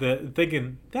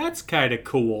thinking that's kind of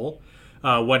cool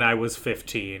when I was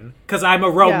 15. Because I'm a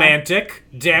romantic,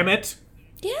 damn it.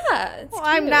 Yeah. It's Well,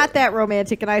 I'm cute. not that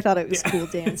romantic, and I thought it was cool,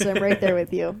 Dan, so I'm right there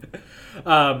with you.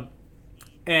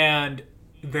 And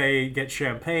they get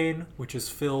champagne, which is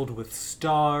filled with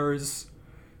stars,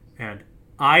 and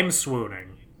I'm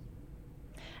swooning.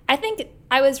 I think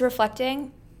I was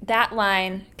reflecting that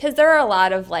line because there are a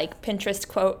lot of like Pinterest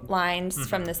quote lines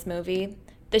from this movie.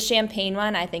 The champagne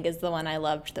one, I think, is the one I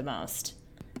loved the most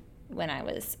when I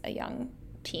was a young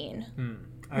teen.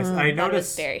 I That was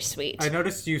noticed. very sweet. I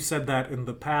noticed you said that in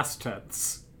the past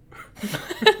tense.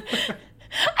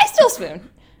 I still swoon.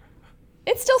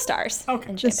 It's still stars Okay.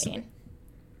 and champagne.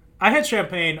 I had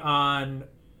champagne on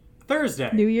Thursday.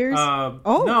 New Year's?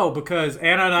 Oh. No, because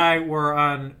Anna and I were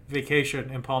on vacation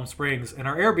in Palm Springs, and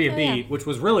our Airbnb, which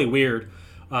was really weird,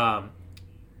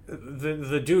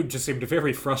 the dude just seemed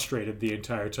very frustrated the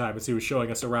entire time as he was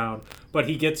showing us around. But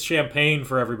he gets champagne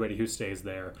for everybody who stays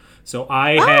there. So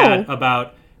I had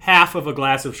about half of a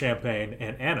glass of champagne,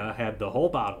 and Anna had the whole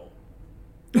bottle.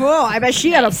 Whoa, I bet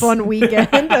she had a fun weekend.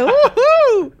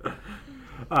 Woohoo!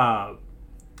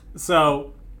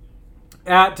 So,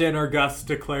 at dinner, Gus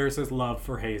declares his love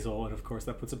for Hazel, and of course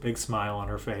that puts a big smile on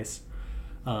her face.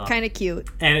 Kind of cute.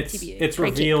 And it's pretty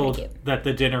revealed cute. that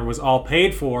the dinner was all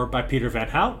paid for by Peter Van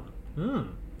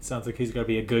Houten. Sounds like he's going to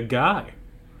be a good guy.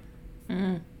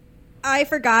 I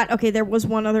forgot. Okay, there was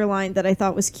one other line that I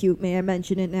thought was cute. May I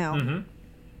mention it now? Mm-hmm.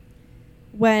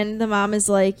 When the mom is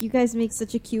like, you guys make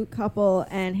such a cute couple,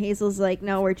 and Hazel's like,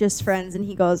 no, we're just friends, and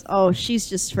he goes, oh, she's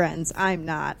just friends, I'm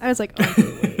not. I was like,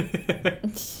 okay,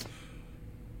 wait.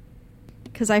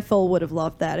 Because I full would have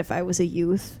loved that if I was a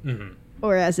youth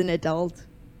or as an adult.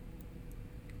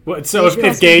 So Gage would if also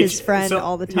be Gage, his friend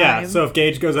all the Yeah, time. so if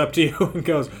Gage goes up to you and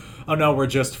goes, "Oh no, we're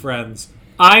just friends.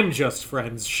 I'm just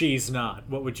friends. She's not."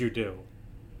 What would you do?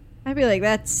 I'd be like,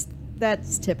 that's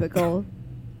typical.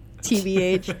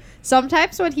 TBH.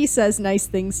 Sometimes when he says nice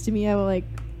things to me, I'm like,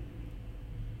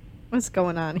 what's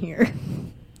going on here?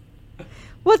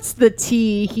 What's the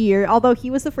tea here? Although he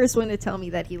was the first one to tell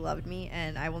me that he loved me,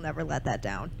 and I will never let that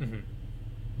down.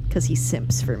 Because he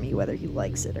simps for me, whether he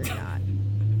likes it or not.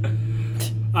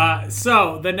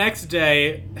 So the next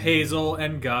day, Hazel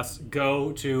and Gus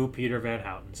go to Peter Van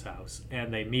Houten's house,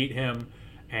 and they meet him,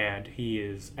 and he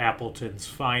is Appleton's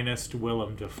finest,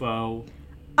 Willem Dafoe.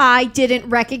 I didn't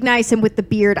recognize him with the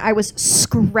beard. I was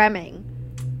screaming.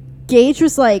 Gage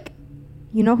was like,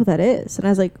 "You know who that is?" And I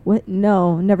was like, "What?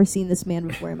 No, never seen this man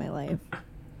before in my life."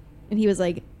 And he was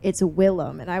like, "It's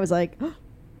Willem." And I was like, oh.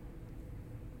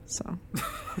 So,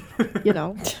 you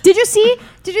know. Did you see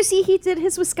he did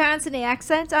his Wisconsin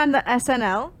accent on the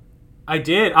SNL? I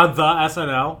did, on the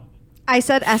SNL. I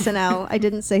said SNL. I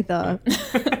didn't say the.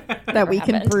 That we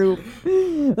can prove.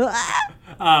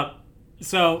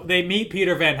 So they meet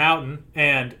Peter Van Houten,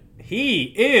 and he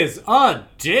is a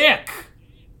dick.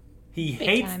 He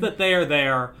hates that they are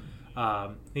there.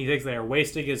 He thinks they are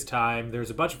wasting his time. There's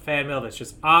a bunch of fan mail that's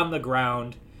just on the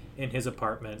ground in his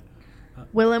apartment.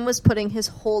 Willem was putting his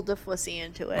whole defussy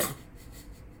into it.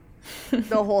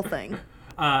 The whole thing.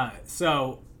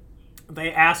 So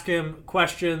they ask him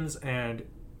questions, and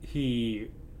he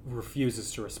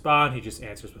refuses to respond. He just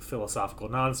answers with philosophical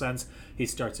nonsense. He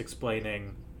starts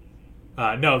explaining...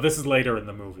 no, this is later in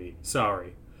the movie.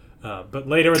 Sorry. But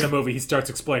later in the movie, he starts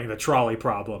explaining the trolley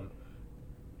problem.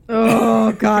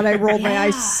 Oh, God, I rolled my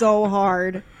eyes so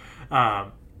hard.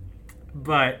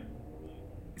 But...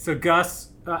 So Gus...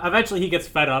 eventually he gets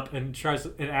fed up and tries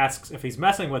and asks if he's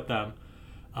messing with them.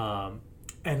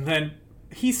 And then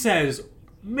he says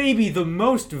maybe the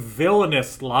most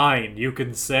villainous line you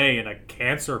can say in a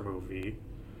cancer movie.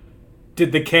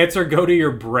 Did the cancer go to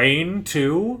your brain,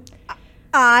 too?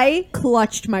 I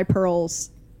clutched my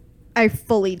pearls. I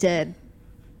fully did.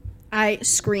 I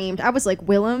screamed. I was like,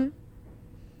 Willem,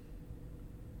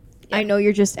 I know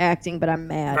you're just acting, but I'm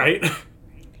mad. Right?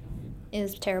 It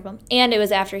was terrible. And it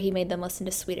was after he made them listen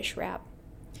to Swedish rap.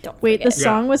 Don't Wait, forget. the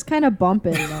song was kind of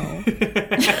bumping, though.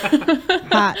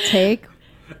 Hot take.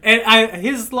 And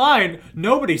his line,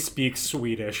 nobody speaks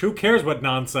Swedish. Who cares what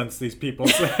nonsense these people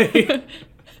say?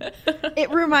 It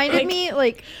reminded me,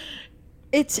 like,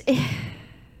 it's...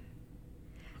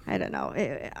 I don't know.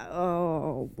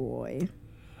 Oh, boy.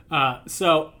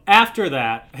 So after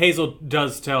that, Hazel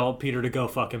does tell Peter to go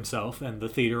fuck himself, and the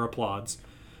theater applauds.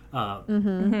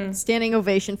 Standing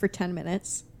ovation for 10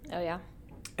 minutes. Oh, yeah.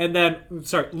 And then,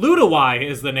 Ludawai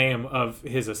is the name of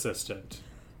his assistant.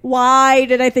 Why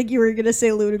did I think you were going to say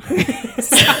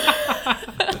Ludacris?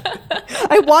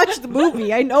 I watched the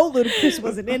movie. I know Ludacris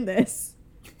wasn't in this.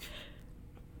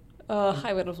 Oh,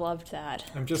 I would have loved that.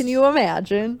 Can you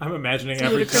imagine? I'm imagining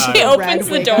every Ludacris time. He opens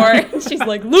the door. She's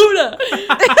like, Luda!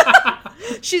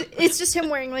 It's just him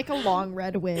wearing, like, a long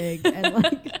red wig. And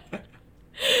like...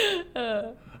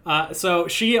 So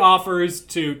she offers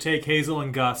to take Hazel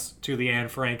and Gus to the Anne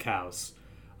Frank house.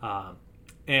 And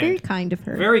very kind of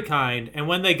her. Very kind. And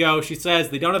when they go, she says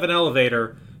they don't have an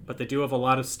elevator, but they do have a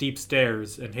lot of steep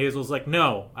stairs. And Hazel's like,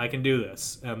 no, I can do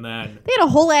this. And then... They had a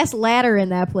whole ass ladder in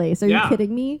that place. Are you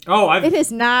kidding me? Oh, it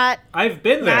is not... I've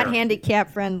been there. Not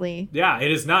handicap friendly. Yeah,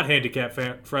 it is not handicap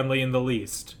friendly in the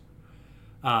least.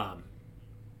 And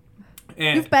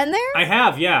you've been there? I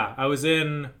have, yeah. I was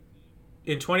in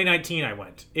 2019 I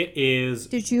went. It is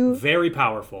very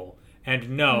powerful.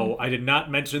 And no, I did not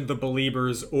mention the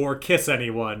Beliebers or kiss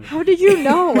anyone. How did you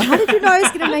know? How did you know I was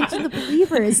going to mention the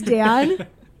Beliebers, Dan?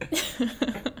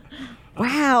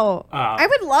 Wow. I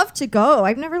would love to go.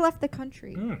 I've never left the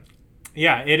country.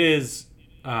 Yeah, it is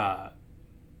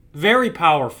very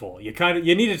powerful.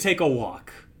 You need to take a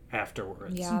walk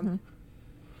afterwards. Yeah.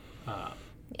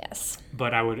 Yes.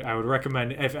 But I would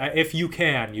recommend if you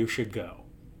can, you should go.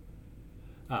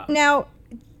 Now,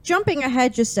 jumping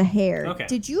ahead just a hair, okay.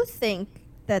 Did you think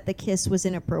that the kiss was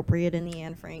inappropriate in the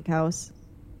Anne Frank house?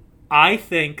 I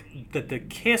think that the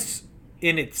kiss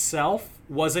in itself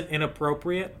wasn't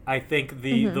inappropriate. I think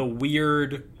the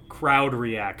weird crowd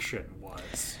reaction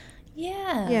was.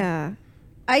 Yeah. Yeah.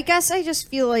 I guess I just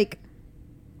feel like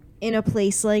in a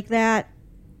place like that,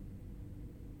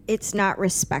 it's not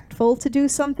respectful to do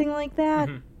something like that.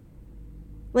 Mm-hmm.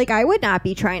 Like, I would not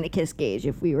be trying to kiss Gage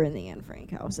if we were in the Anne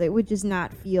Frank house. It would just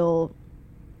not feel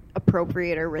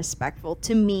appropriate or respectful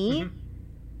to me.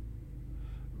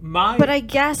 Mm-hmm. But I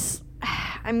guess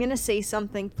I'm going to say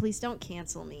something. Please don't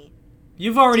cancel me.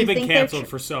 You've already Do you been think they're canceled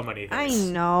for so many I things.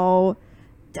 know.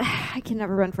 I can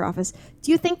never run for office.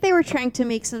 Do you think they were trying to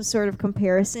make some sort of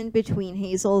comparison between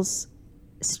Hazel's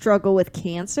struggle with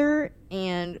cancer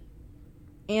and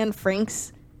Anne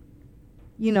Frank's,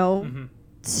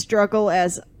 struggle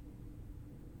as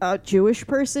a Jewish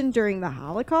person during the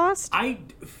Holocaust? I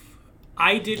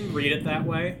didn't read it that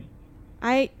way.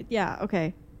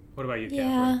 Okay. What about you, Yeah.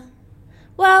 Catherine?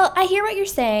 Well, I hear what you're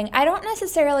saying. I don't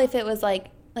necessarily if it was like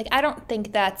I don't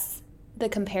think that's the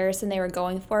comparison they were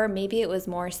going for. Maybe it was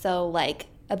more so like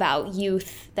about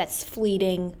youth that's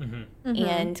fleeting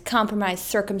and compromised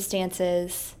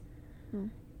circumstances.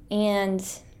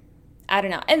 And I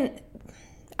don't know. And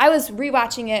I was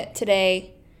rewatching it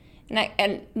today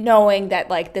and knowing that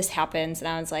like this happens, and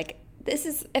I was like, this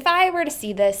is, if I were to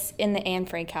see this in the Anne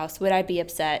Frank house, would I be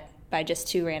upset by just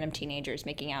two random teenagers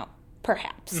making out?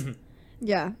 Perhaps.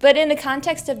 Yeah. But in the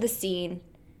context of the scene,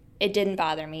 it didn't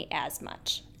bother me as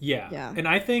much. Yeah. And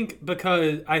I think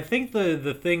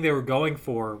the thing they were going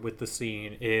for with the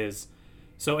scene is,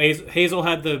 so Hazel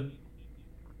had the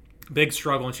big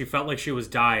struggle and she felt like she was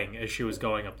dying as she was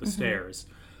going up the stairs.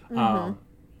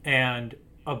 And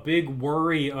a big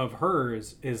worry of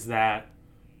hers is that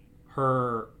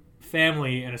her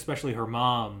family, and especially her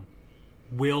mom,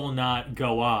 will not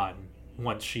go on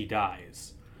once she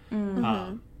dies.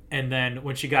 And then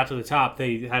when she got to the top,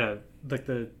 they had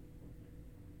the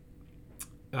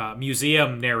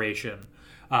museum narration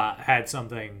had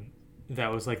something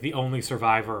that was like the only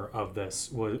survivor of this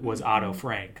was Otto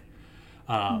Frank.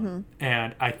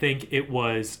 And I think it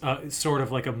was sort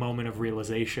of like a moment of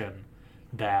realization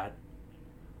that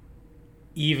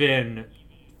even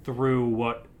through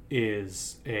what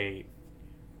is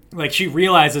she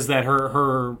realizes that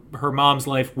her mom's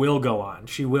life will go on.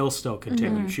 She will still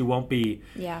continue. She won't be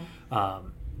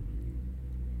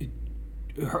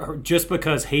just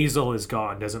because Hazel is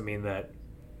gone doesn't mean that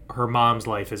her mom's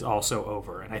life is also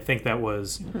over. And I think that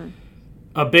was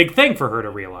a big thing for her to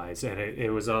realize. And it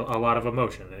was a lot of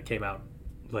emotion. And it came out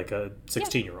like a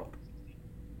 16-year-old.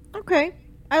 Okay.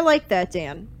 I like that,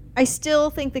 Dan. I still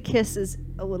think the kiss is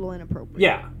a little inappropriate.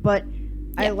 Yeah. But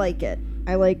I like it.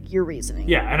 I like your reasoning.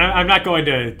 Yeah, and I'm not going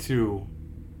to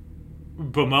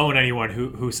bemoan anyone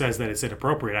who says that it's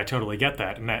inappropriate. I totally get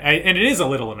that. And and it is a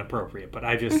little inappropriate, but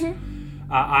I just...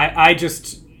 I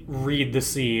just read the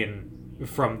scene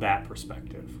from that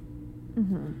perspective.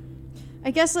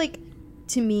 I guess, like,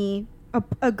 to me,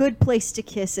 a good place to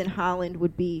kiss in Holland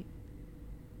would be...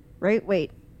 Right?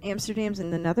 Wait. Amsterdam's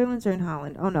in the Netherlands or in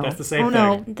Holland? Oh, no. That's the same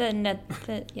No. thing.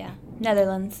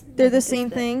 Netherlands. They're the same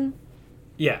thing?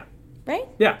 Yeah. Right?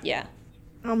 Yeah. Yeah.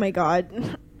 Oh, my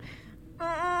God.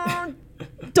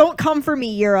 Don't come for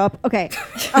me, Europe. Okay.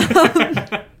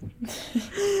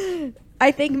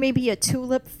 I think maybe a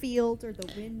tulip field or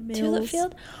the windmills. Tulip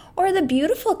field? Or the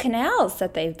beautiful canals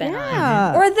that they've been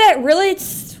Yeah. on. Or that really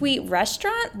sweet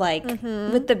restaurant, like,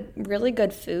 with the really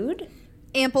good food.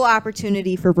 Ample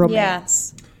opportunity for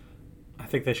romance. I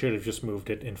think they should have just moved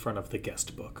it in front of the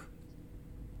guest book.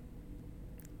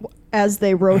 As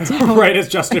they wrote down. Right as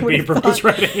Justin Bieber was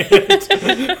writing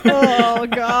it. Oh,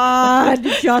 God.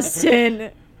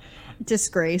 Justin.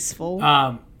 Disgraceful.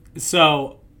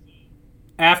 So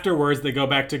afterwards, they go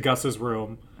back to Gus's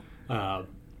room,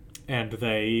 and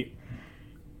they...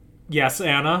 Yes,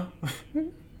 Anna?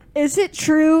 Is it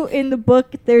true in the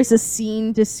book there's a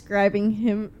scene describing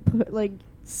him, like,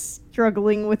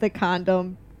 struggling with a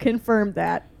condom? Confirm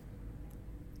that.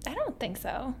 I don't think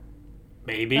so.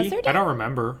 Maybe. Was there I don't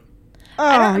remember. Oh,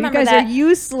 don't you remember guys that. are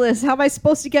useless. How am I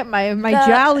supposed to get my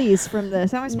jollies from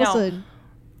this? How am I supposed to...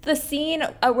 The scene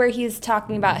where he's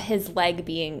talking about his leg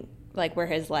being, like, where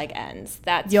his leg ends.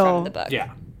 That's Yo. from the book.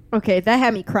 Yeah. Okay, that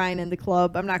had me crying in the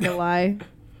club. I'm not going to lie.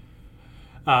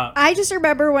 I just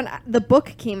remember when the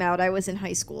book came out, I was in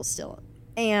high school still.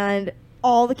 And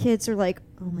all the kids are like,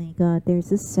 oh my God,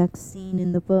 there's a sex scene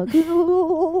in the book.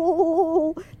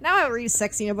 Now I read a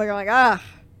sex scene in the book. I'm like,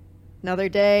 another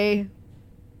day,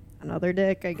 another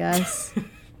dick, I guess.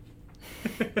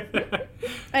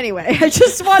 Anyway, I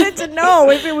just wanted to know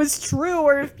if it was true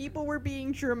or if people were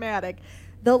being dramatic.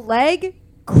 The leg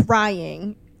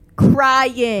crying.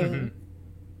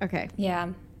 Okay. Yeah.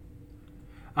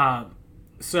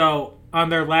 So on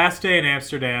their last day in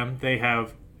Amsterdam, they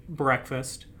have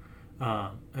breakfast,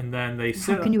 and then they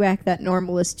sit. How can you act that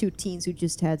normal as two teens who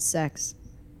just had sex?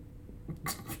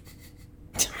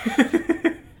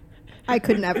 I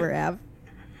could never have.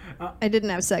 I didn't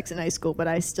have sex in high school, but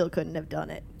I still couldn't have done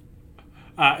it.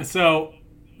 So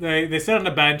they sit on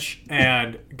the bench,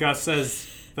 and Gus says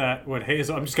that when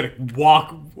Hazel, I'm just gonna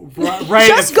walk right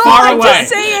Just as go, far I'm away. just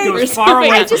saying. Go We're as far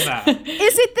away moving. from that.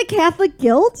 Is it the Catholic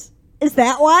guilt? Is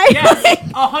that why? Yes,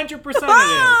 100% it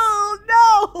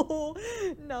Oh,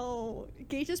 no.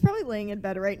 Gage is probably laying in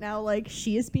bed right now, like,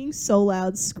 she is being so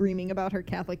loud, screaming about her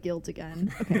Catholic guilt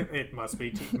again. Okay, is. It must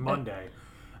be Monday.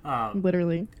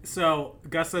 literally. So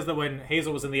Gus says that when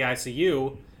Hazel was in the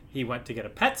ICU, he went to get a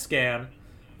PET scan,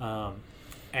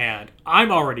 and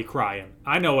I'm already crying.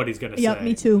 I know what he's gonna say. Yep,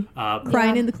 me too.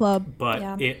 Crying in the club. But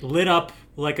Yeah. it lit up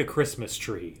like a Christmas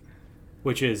tree,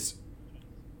 which is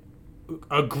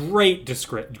a great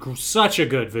description, such a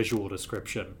good visual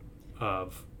description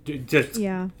of just.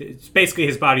 Yeah. It's basically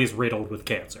his body is riddled with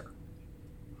cancer.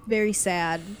 Very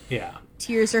sad. Yeah.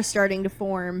 Tears are starting to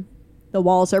form. The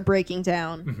walls are breaking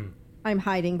down. I'm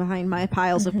hiding behind my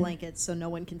piles of blankets so no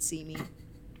one can see me.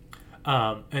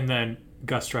 And then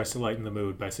Gus tries to lighten the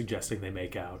mood by suggesting they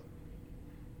make out.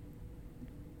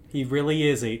 He really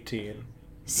is 18.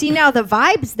 See, now the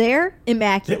vibe's there,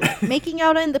 immaculate. Making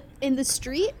out in the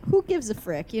street, who gives a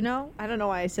frick, you know? I don't know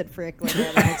why I said frick like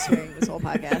that. I've been swearing this whole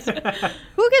podcast.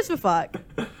 Who gives a fuck?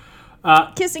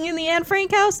 Kissing in the Anne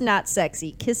Frank house, not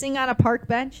sexy. Kissing on a park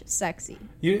bench, sexy.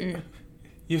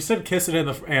 You said kissing in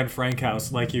the Anne Frank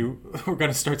house like you were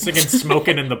going to start singing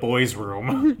Smoking in the Boys'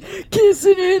 Room.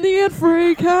 Kissing in the Anne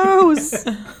Frank house.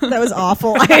 That was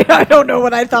awful. I don't know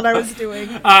what I thought I was doing.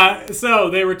 So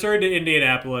they return to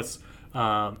Indianapolis,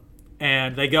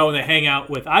 and they go and they hang out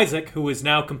with Isaac, who is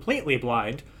now completely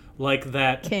blind, like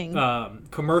that King.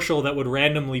 commercial that would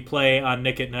randomly play on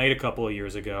Nick at Night a couple of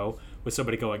years ago, with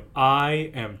somebody going,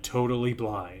 "I am totally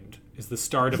blind," is the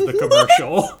start of the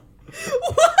commercial.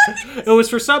 It was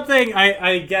for something,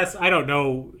 I guess, I don't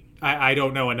know. I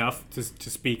don't know enough to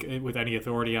speak with any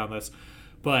authority on this,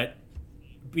 but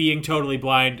being totally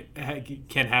blind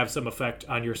can have some effect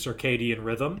on your circadian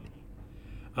rhythm.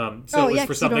 So it was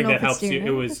for something that helps you.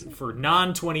 It was for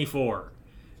non-24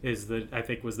 I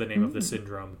think was the name of the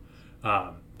syndrome.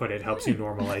 But it helps you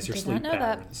normalize your Did sleep not know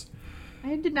that. patterns.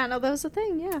 I did not know that was a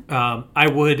thing, yeah. I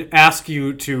would ask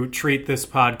you to treat this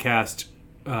podcast's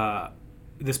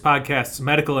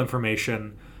medical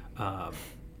information.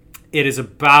 It is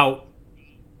about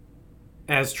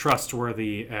as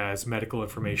trustworthy as medical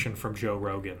information from Joe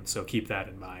Rogan, so keep that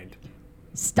in mind.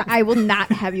 I will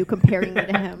not have you comparing me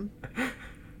to him.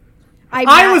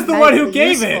 I was the one who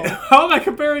gave it. How am I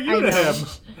comparing you to him?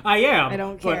 I am. I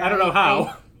don't care. But I don't know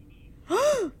how.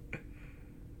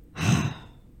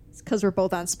 It's because we're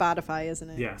both on Spotify, isn't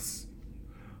it? Yes.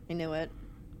 I knew it.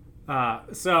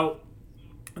 So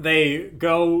they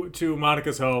go to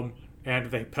Monica's home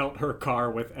and they pelt her car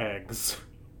with eggs.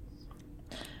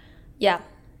 Yeah,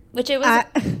 which it was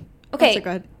Okay. okay. Go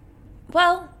ahead.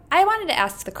 Well, I wanted to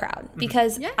ask the crowd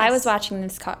because Yes. I was watching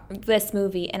this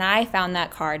movie and I found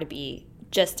that car to be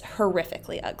just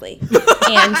horrifically ugly,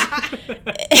 and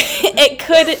it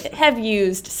could have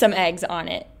used some eggs on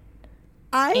it.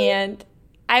 And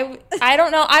I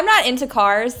don't know. I'm not into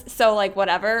cars, so like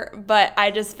whatever. But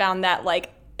I just found that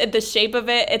like the shape of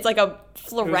it, it's like a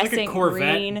fluorescent It was like a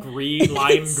Corvette green.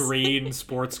 lime green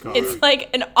sports car. It's like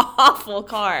an awful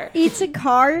car. It's a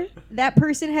car. That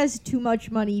person has too much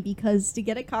money because to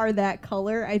get a car that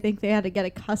color, I think they had to get a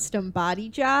custom body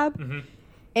job.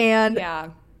 And, Yeah.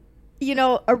 you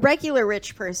know, a regular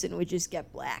rich person would just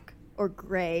get black or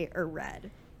gray or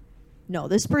red. No,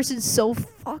 this person's so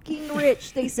fucking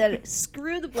rich. They said,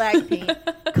 screw the black paint.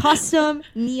 Custom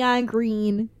neon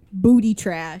green booty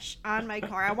trash on my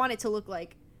car. I want it to look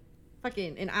like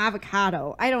fucking an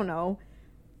avocado. I don't know.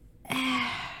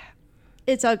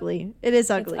 It's ugly. It is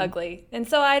ugly. It's ugly. And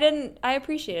so I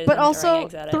appreciated But them throwing also,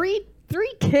 eggs at it.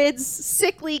 three kids,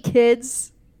 sickly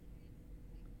kids.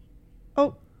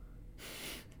 Oh.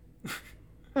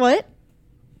 What?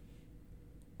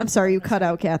 I'm sorry, you cut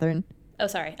out, Catherine. Oh,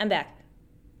 sorry. I'm back.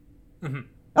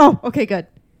 Oh, okay, good.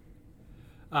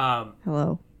 Um,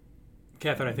 Hello.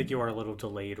 Catherine, I think you are a little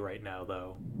delayed right now,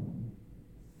 though.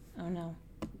 Oh, no.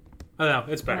 Oh, no,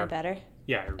 it's Am better. I better?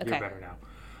 Yeah, you're Okay. better now.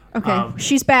 Okay,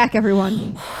 she's back,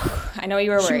 everyone. I know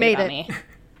you were worried made about it. me.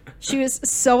 She was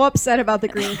so upset about the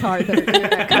green card that her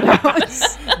internet cut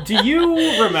out. Do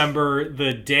you remember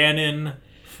the Dannon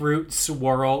fruit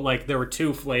swirl? Like, there were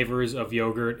two flavors of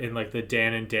yogurt in, like, the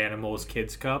Dannon Danimals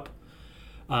Kids Cup.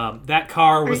 That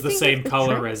car was you the thinking same of the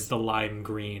color Trix? as the lime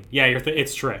green. Yeah,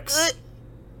 it's Trix.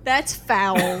 That's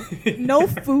foul. No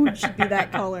food should be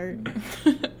that color.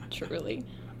 Truly.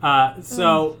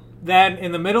 So then,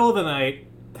 in the middle of the night,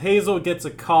 Hazel gets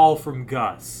a call from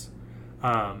Gus.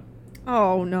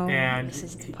 Oh, no. And This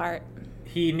is the part.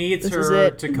 he needs This is her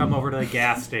it. to come over to the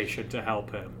gas station to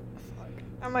help him.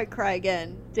 I might cry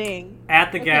again. Dang.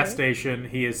 At the gas station,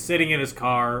 he is sitting in his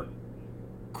car,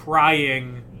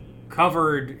 crying,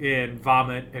 covered in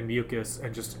vomit and mucus,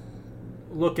 and just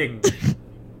looking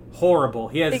horrible.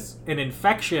 He has an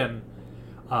infection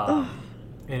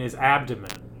in his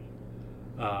abdomen.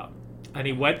 And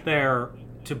he went there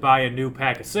to buy a new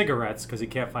pack of cigarettes because he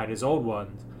can't find his old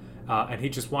ones. And he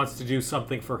just wants to do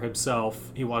something for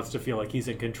himself. He wants to feel like he's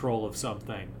in control of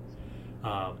something.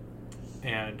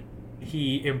 And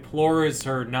he implores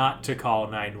her not to call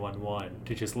 911,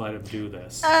 to just let him do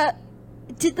this.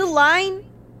 Did the line,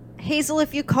 Hazel,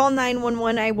 if you call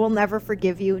 911, I will never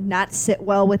forgive you, not sit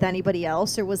well with anybody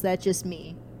else, or was that just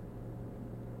me?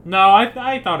 No,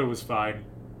 I thought it was fine.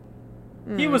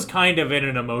 He was kind of in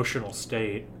an emotional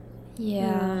state.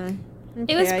 Yeah.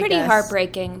 Okay, It was I pretty guess.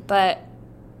 heartbreaking, but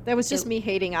That was just me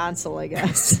hating Ansel, I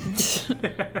guess.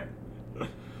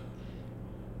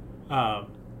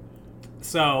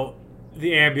 So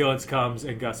the ambulance comes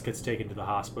and Gus gets taken to the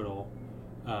hospital.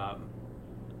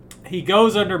 He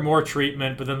goes under more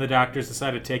treatment, but then the doctors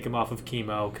decide to take him off of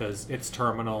chemo because it's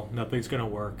terminal. Nothing's going to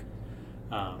work.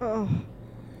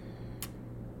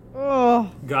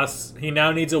 Gus, he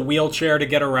now needs a wheelchair to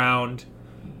get around.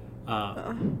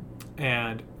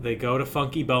 And they go to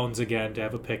Funky Bones again to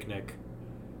have a picnic.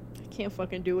 I can't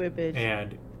fucking do it, bitch.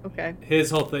 And Okay.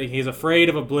 his whole thing, he's afraid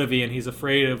of oblivion. He's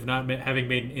afraid of not having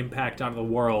made an impact on the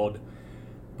world.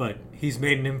 But he's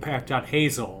made an impact on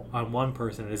Hazel, on one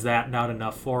person. Is that not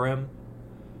enough for him?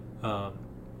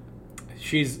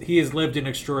 He has lived an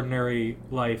extraordinary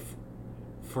life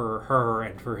for her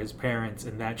and for his parents,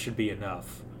 and that should be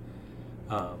enough.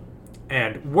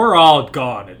 And we're all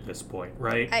gone at this point,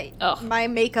 right? My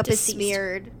makeup Deceased. is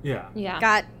smeared. Yeah. yeah.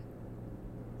 Got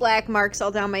black marks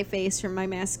all down my face from my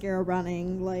mascara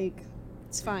running. Like,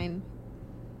 it's fine.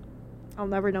 I'll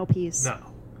never know peace. No.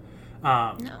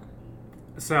 No.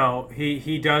 So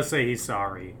he does say he's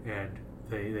sorry, and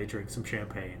they drink some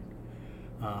champagne.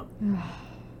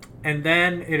 And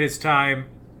then it is time.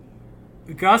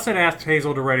 Gus had asked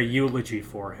Hazel to write a eulogy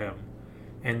for him,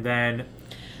 and then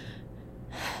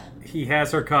he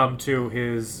has her come to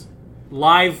his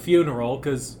live funeral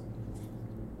because.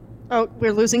 Oh,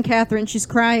 we're losing Catherine. She's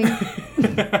crying.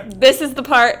 This is the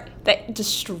part that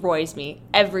destroys me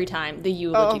every time, the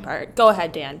eulogy part. Go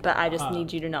ahead, Dan, but I just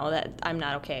need you to know that I'm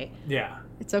not okay. Yeah.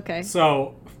 It's okay.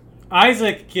 So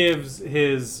Isaac gives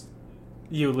his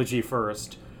eulogy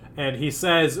first, and he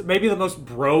says maybe the most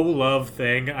bro love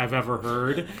thing I've ever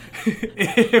heard.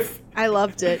 If I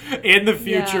loved it. in the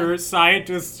future Yeah.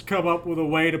 scientists come up with a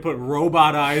way to put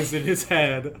robot eyes in his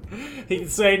head, he'd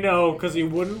say no because he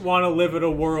wouldn't want to live in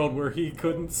a world where he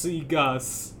couldn't see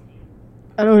Gus.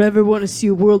 I don't ever want to see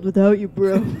a world without you,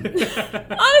 bro.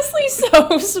 Honestly,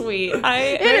 so sweet.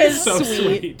 It is So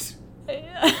sweet. sweet.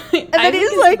 And I it think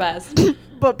is it's like, the best.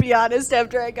 but be honest,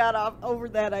 after I got off over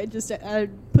that, I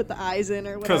put the eyes in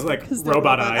or whatever. Because, like, they're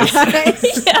robot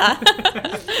eyes.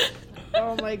 Yeah.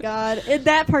 Oh my god. And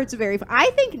that part's very fun. I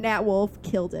think Nat Wolff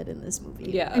killed it in this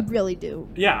movie. Yeah. I really do.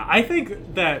 Yeah, I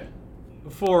think that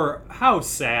for how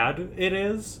sad it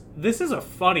is, this is a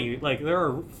funny, like, there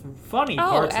are funny Oh,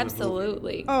 parts of the movie.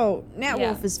 absolutely. Oh, Nat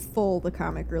Yeah. Wolff is full the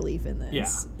comic relief in this. Yeah.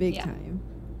 Big Yeah. time.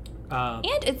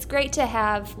 And it's great to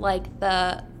have, like,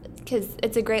 because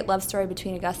it's a great love story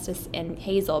between Augustus and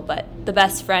Hazel, but the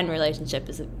best friend relationship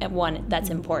is one that's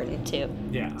important, too.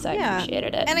 Yeah. So I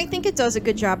appreciated it. And I think it does a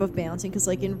good job of balancing because,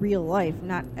 like, in real life,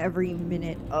 not every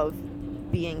minute of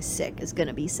being sick is going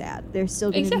to be sad. There's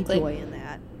still going to Exactly. be joy in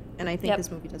that. And I think Yep.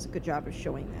 this movie does a good job of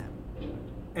showing that.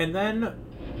 And then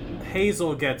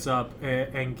Hazel gets up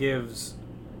and gives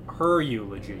her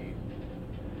eulogy.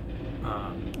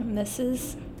 And this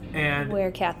is And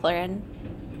where Catherine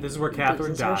this is where Catherine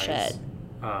loses her dies. shit.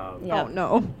 Um, Yeah. Oh,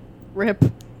 no. Rip.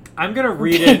 I'm gonna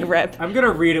read Big it. rip. I'm gonna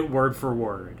read it word for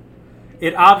word.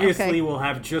 It obviously Okay. will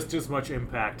have just as much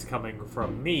impact coming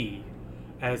from me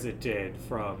as it did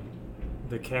from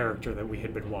the character that we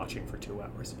had been watching for 2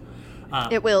 hours.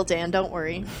 It will, Dan. Don't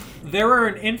worry. There are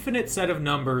an infinite set of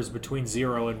numbers between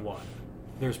 0 and 1.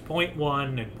 There's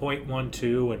 0.1 and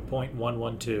 0.12 and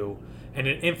 0.112, and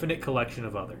an infinite collection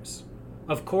of others.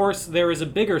 Of course, there is a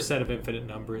bigger set of infinite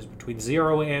numbers between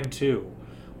 0 and 2,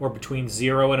 or between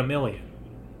 0 and 1,000,000.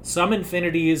 Some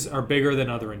infinities are bigger than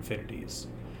other infinities.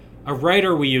 A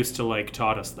writer we used to like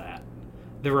taught us that.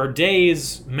 There are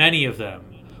days, many of them,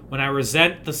 when I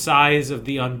resent the size of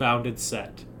the unbounded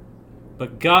set.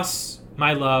 But Gus,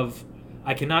 my love,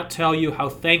 I cannot tell you how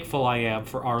thankful I am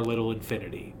for our little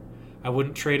infinity. I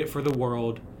wouldn't trade it for the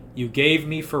world. You gave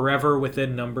me forever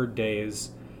within numbered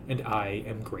days, and I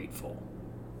am grateful.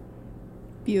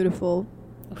 Beautiful.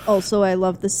 Also, I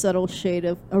love the subtle shade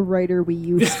of a writer we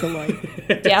used to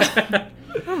like. Yeah.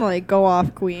 I'm like, go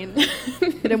off, queen.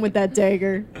 Hit him with that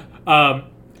dagger.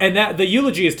 And that the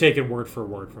eulogy is taken word for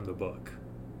word from the book.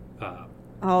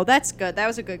 Oh, that's good. That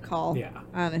was a good call. Yeah.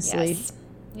 Honestly. Yes.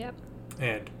 Yep.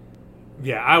 And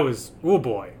yeah, I was, oh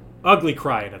boy, ugly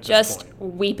crying at this Just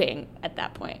point. weeping at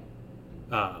that point.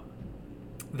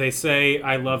 They say,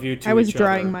 I love you to I was each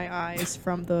drying other. my eyes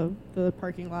from the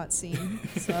parking lot scene,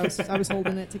 so I was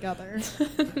holding it together.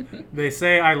 They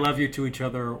say, I love you to each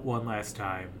other one last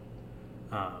time.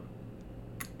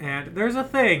 And there's a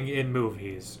thing in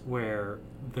movies where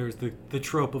there's the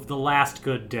trope of the last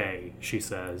good day, she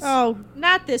says. Oh,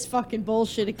 not this fucking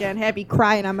bullshit again. Have me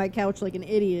crying on my couch like an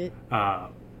idiot.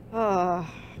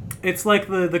 It's like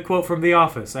the quote from The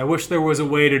Office. I wish there was a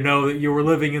way to know that you were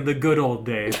living in the good old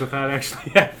days without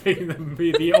actually having them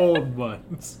be the old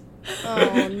ones.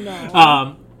 Oh,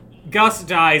 no. Gus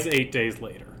dies 8 days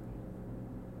later.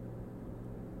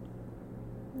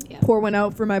 Pour one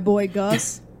out for my boy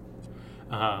Gus.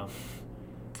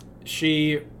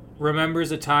 She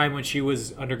remembers a time when she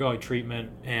was undergoing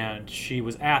treatment and she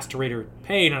was asked to rate her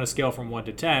pain on a scale from 1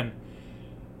 to 10.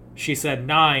 She said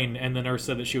 9, and the nurse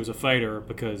said that she was a fighter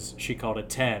because she called a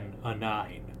 10 a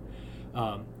 9.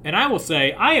 And I will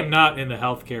say, I am not in the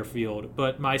healthcare field,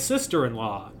 but my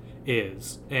sister-in-law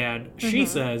is. And she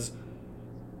says,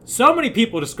 so many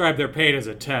people describe their pain as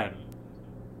a 10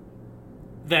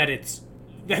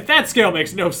 that scale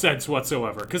makes no sense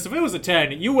whatsoever. Because if it was a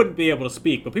 10, you wouldn't be able to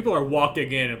speak. But people are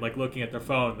walking in and like looking at their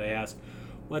phone. They ask,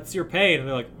 "What's your pain?" And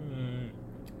they're like,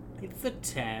 "It's a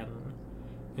 10."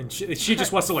 And she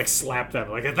just wants to like slap them.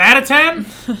 Like, is that a 10?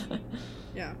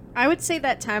 Yeah. I would say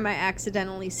that time I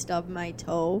accidentally stubbed my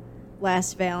toe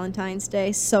last Valentine's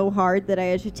Day so hard that I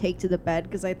had to take to the bed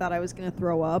because I thought I was going to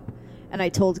throw up. And I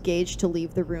told Gage to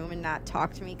leave the room and not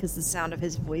talk to me because the sound of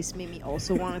his voice made me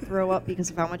also want to throw up because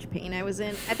of how much pain I was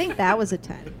in. I think that was a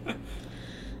 10.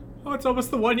 Oh, it's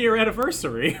almost the 1-year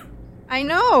anniversary. I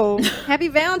know. Happy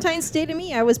Valentine's Day to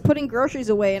me. I was putting groceries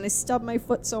away and I stubbed my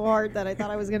foot so hard that I thought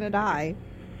I was going to die.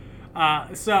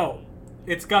 So,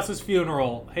 it's Gus's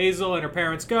funeral. Hazel and her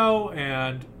parents go,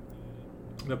 and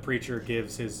the preacher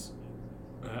gives his...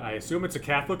 I assume it's a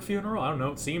Catholic funeral? I don't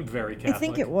know. It seemed very Catholic. I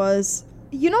think it was.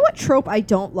 You know what trope I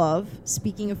don't love,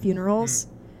 speaking of funerals?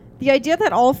 The idea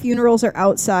that all funerals are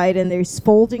outside and there's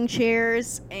folding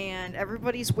chairs and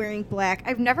everybody's wearing black.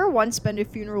 I've never once been to a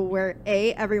funeral where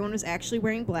A, everyone was actually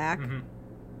wearing black.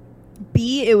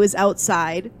 B, it was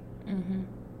outside.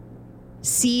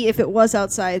 C, if it was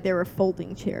outside, there were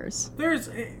folding chairs.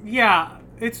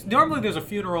 It's normally there's a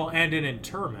funeral and an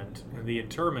interment, and the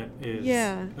interment is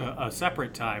a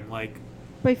separate time, like...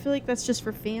 But I feel like that's just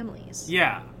for families.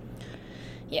 Yeah.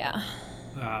 Yeah.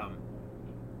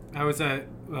 I was at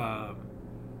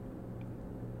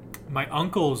my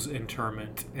uncle's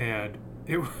interment, and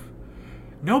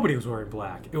nobody was wearing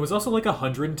black. It was also like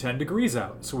 110 degrees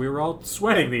out, so we were all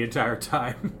sweating the entire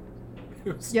time.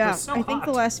 It was so I think hot.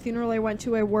 the last funeral I went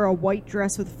to, I wore a white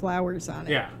dress with flowers on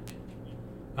it.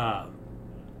 Yeah.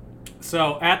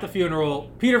 So at the funeral,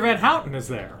 Peter Van Houten is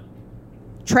there.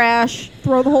 Trash.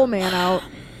 Throw the whole man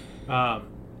out.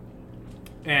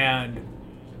 And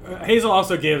Hazel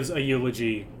also gives a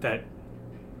eulogy that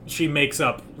she makes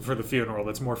up for the funeral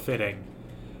that's more fitting.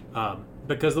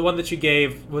 Because the one that she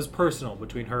gave was personal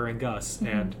between her and Gus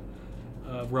and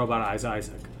Robot Eyes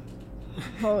Isaac.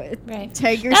 Oh, Right.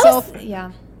 Tag yourself.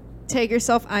 Yeah. Tag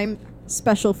yourself. I'm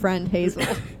special friend Hazel.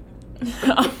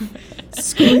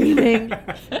 Screaming.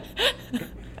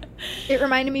 It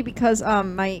reminded me because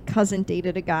my cousin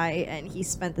dated a guy and he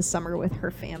spent the summer with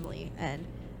her family, and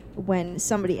when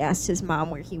somebody asked his mom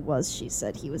where he was, she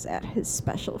said he was at his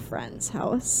special friend's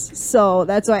house. So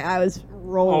that's why I was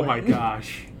rolling. Oh my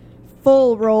gosh.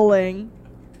 Full rolling.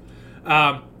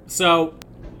 So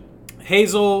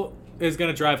Hazel is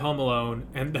going to drive home alone,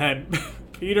 and then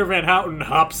Peter Van Houten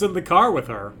hops in the car with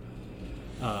her.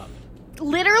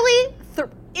 Literally?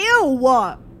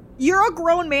 Ew! You're a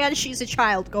grown man, she's a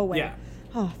child. Go away. Yeah.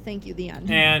 Oh, thank you, the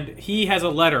end. And he has a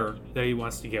letter that he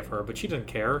wants to give her, but she doesn't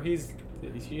care.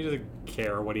 She doesn't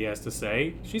care what he has to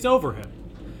say. She's over him.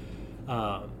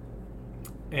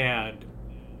 And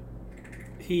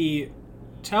he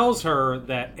tells her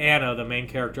that Anna, the main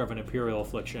character of An Imperial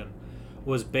Affliction,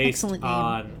 was based Excellent name.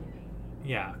 on...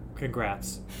 Yeah,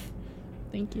 congrats.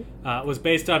 Thank you. Was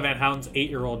based on Van Houten's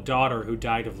 8-year-old daughter who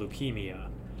died of leukemia.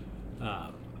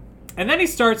 And then he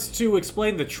starts to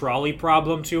explain the trolley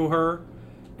problem to her.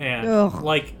 And, Ugh.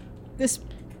 like... This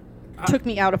took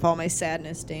me out of all my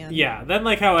sadness, Dan. Yeah, then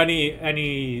like how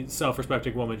any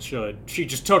self-respecting woman should, she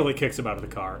just totally kicks him out of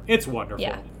the car. It's wonderful.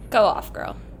 Yeah. Go off,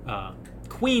 girl.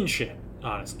 Queen shit,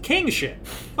 honest. King shit.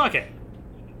 Fuck it.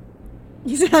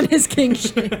 He's on his king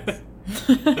shit.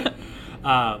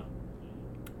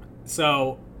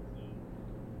 So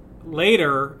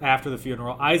later, after the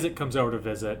funeral, Isaac comes over to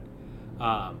visit,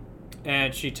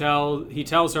 and he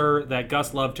tells her that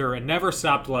Gus loved her and never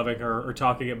stopped loving her or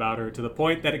talking about her to the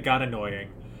point that it got annoying.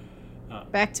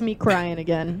 Back to me crying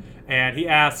again. And he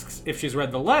asks if she's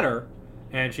read the letter,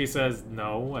 and she says,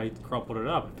 no, I crumpled it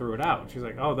up and threw it out. She's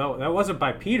like, oh, no, that wasn't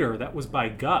by Peter, that was by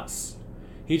Gus.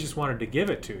 He just wanted to give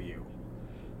it to you.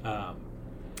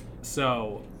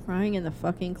 So... Crying in the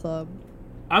fucking club.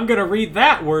 I'm going to read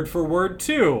that word for word,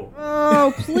 too.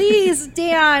 Oh, please,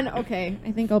 Dan. Okay,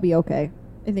 I think I'll be okay.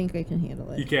 I think I can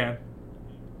handle it. You can.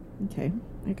 Okay,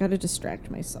 I gotta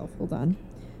distract myself. Hold on.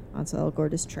 Ansel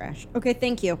Elgort is trash. Okay,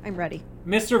 thank you. I'm ready.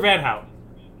 Mr. Van Houten,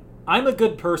 I'm a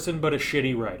good person but a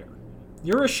shitty writer.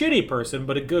 You're a shitty person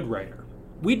but a good writer.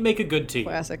 We'd make a good team.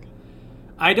 Classic.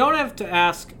 I don't have to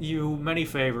ask you many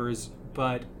favors,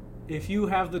 but if you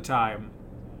have the time,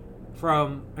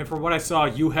 from what I saw,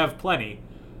 you have plenty.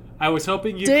 I was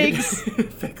hoping you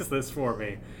could fix this for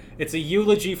me. It's a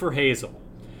eulogy for Hazel.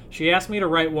 She asked me to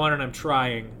write one, and I'm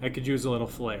trying. I could use a little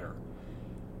flair.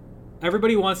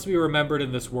 Everybody wants to be remembered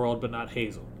in this world, but not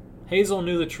Hazel. Hazel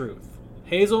knew the truth.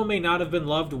 Hazel may not have been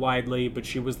loved widely, but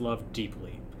she was loved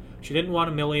deeply. She didn't want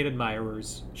a million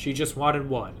admirers. She just wanted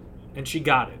one. And she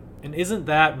got it. And isn't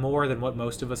that more than what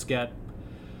most of us get?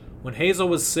 When Hazel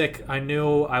was sick, I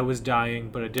knew I was dying,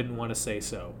 but I didn't want to say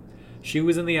so. She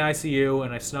was in the ICU,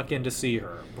 and I snuck in to see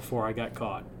her before I got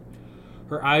caught.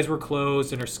 Her eyes were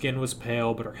closed, and her skin was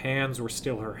pale, but her hands were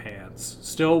still her hands.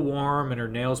 Still warm, and her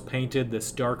nails painted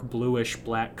this dark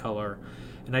bluish-black color.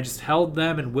 And I just held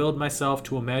them and willed myself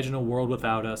to imagine a world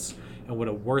without us, and what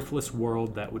a worthless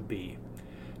world that would be.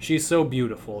 She's so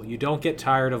beautiful, you don't get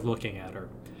tired of looking at her.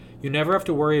 You never have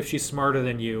to worry if she's smarter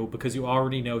than you, because you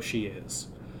already know she is.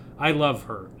 I love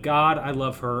her. God, I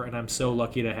love her, and I'm so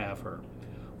lucky to have her.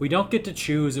 We don't get to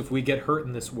choose if we get hurt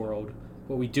in this world,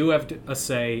 but we do have a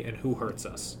say in who hurts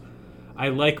us. I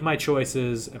like my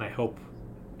choices, and I hope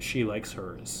she likes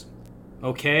hers.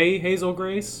 Okay, Hazel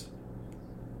Grace?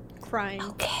 Crying.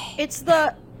 Okay. It's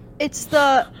the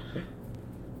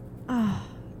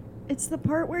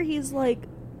part where he's like,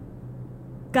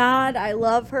 God, I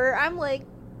love her. I'm like,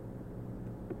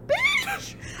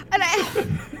 bitch! And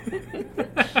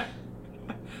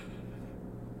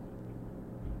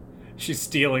She's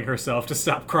steeling herself to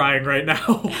stop crying right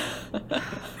now.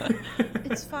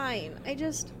 It's fine.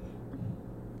 It's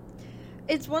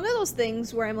one of those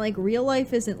things where I'm like, real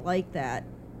life isn't like that.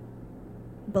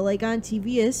 But like on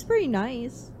TV, it's pretty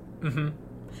nice. Mm-hmm.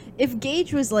 If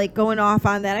Gage was like going off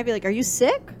on that, I'd be like, are you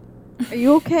sick? Are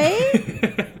you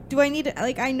okay? Do I need to,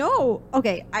 like, I know.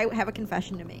 Okay, I have a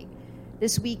confession to make.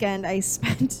 This weekend, I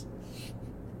spent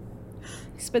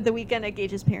the weekend at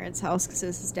Gage's parents' house because it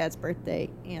was his dad's birthday,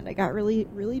 and I got really,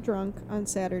 really drunk on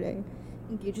Saturday.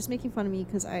 And Gage was making fun of me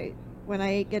because when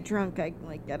I get drunk, I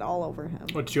like get all over him.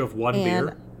 What, did you have one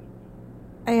beer?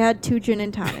 I had 2 gin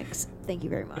and tonics. Thank you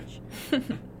very much.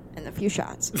 And a few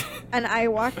shots. And I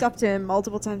walked up to him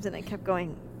multiple times, and I kept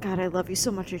going, God, I love you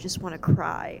so much, I just want to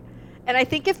cry. And I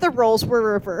think if the roles were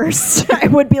reversed, I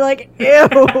would be like, ew.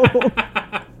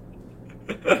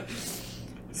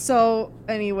 So,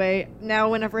 anyway,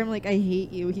 now whenever I'm like, I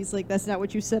hate you, he's like, that's not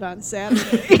what you said on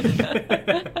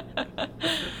Saturday.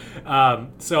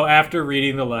 So after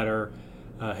reading the letter,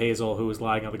 Hazel, who was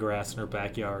lying on the grass in her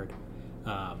backyard,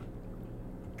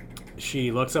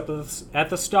 she looks up at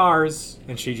the stars,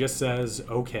 and she just says,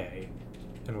 okay,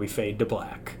 and we fade to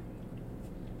black.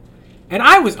 And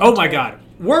oh my god,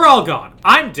 we're all gone.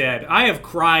 I'm dead. I have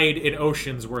cried in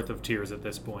oceans worth of tears at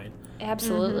this point.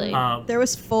 Absolutely. There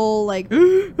was full, like,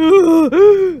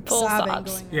 Full sobbing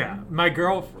sobs. going on.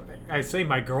 Yeah, I say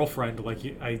my girlfriend,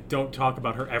 like, I don't talk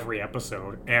about her every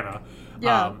episode, Anna.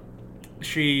 Yeah.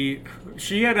 She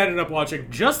had ended up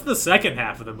watching just the second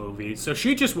half of the movie, so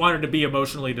she just wanted to be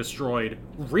emotionally destroyed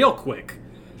real quick.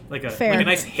 Like a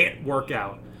nice hit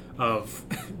workout of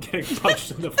getting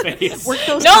punched in the face.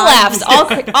 No laughs,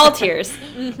 all tears.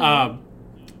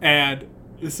 And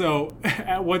so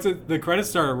once the credits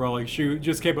started rolling, she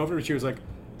just came over and she was like,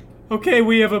 okay,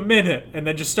 we have a minute, and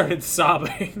then just started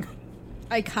sobbing.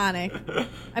 Iconic.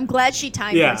 I'm glad she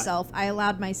timed herself. I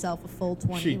allowed myself a full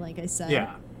 20, like I said.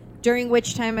 Yeah. During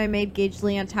which time I made Gage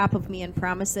lay on top of me and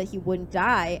promised that he wouldn't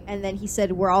die. And then he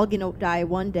said, we're all going to die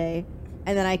one day.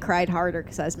 And then I cried harder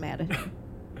because I was mad at him.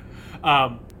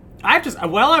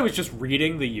 While I was just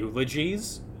reading the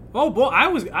eulogies, oh boy,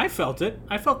 I felt it.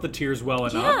 I felt the tears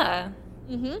welling up. Yeah.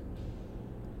 Mm-hmm.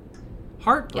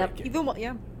 Heartbreaking. Even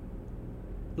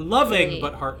Loving, Really?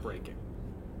 but heartbreaking.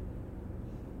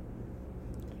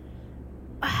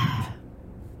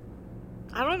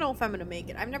 I don't know if I'm gonna make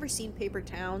it. I've never seen Paper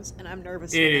Towns, and I'm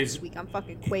nervous. It for is- next week. I'm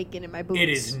fucking quaking in my boots. It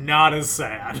is not as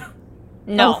sad.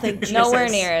 No, thank nowhere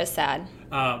Jesus. near as sad.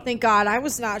 Thank God. I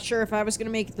was not sure if I was gonna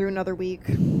make it through another week.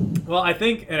 Well, I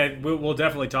think, and we'll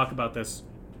definitely talk about this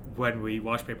when we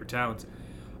watch Paper Towns.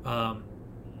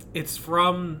 It's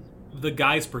from the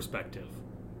guy's perspective,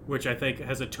 which I think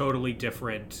has a totally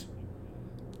different.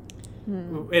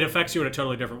 It affects you in a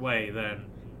totally different way than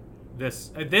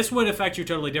this. This would affect you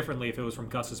totally differently if it was from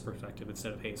Gus's perspective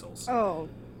instead of Hazel's. Oh,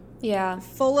 Yeah.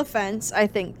 full offense. I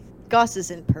think Gus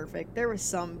isn't perfect. There was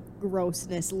some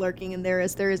grossness lurking in there,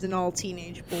 as there is in all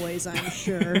teenage boys, I'm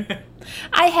sure.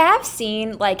 I have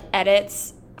seen like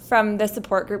edits from the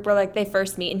support group where like they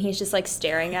first meet and he's just like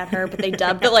staring at her, but they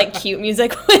dubbed the like cute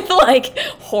music with like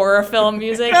horror film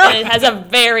music, and it has a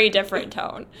very different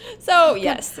tone. So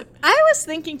yes, I was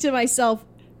thinking to myself,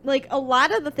 like, a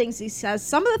lot of the things he says,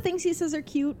 some of the things he says are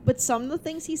cute, but some of the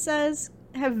things he says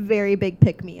have very big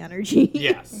pick-me energy.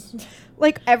 Yes.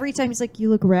 Like, every time he's like, you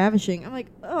look ravishing. I'm like,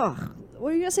 ugh, what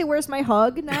are you gonna say, where's my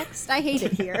hug next? I hate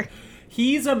it here.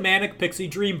 He's a manic pixie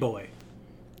dream boy.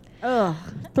 Ugh,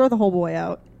 throw the whole boy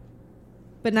out.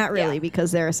 But not really, Yeah.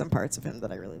 because there are some parts of him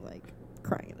that I really like.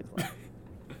 Crying in the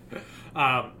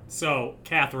club. So,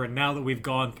 Catherine, now that we've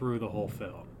gone through the whole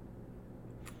film,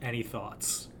 any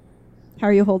thoughts? How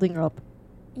are you holding her up?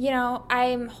 you know,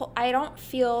 I don't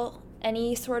feel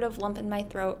any sort of lump in my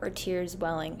throat or tears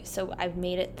welling, so I've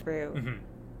made it through. Mm-hmm.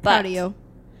 But Proud of you.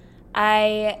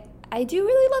 I do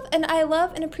really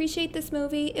love and appreciate this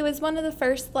movie. It was one of the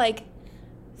first like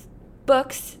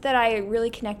books that I really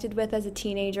connected with as a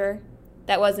teenager.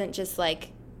 That wasn't just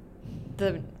like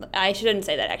I shouldn't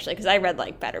say that actually, because I read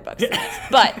like better books than this.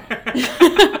 But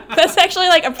that's actually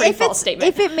like a pretty false statement.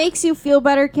 If it makes you feel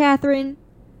better, Catherine,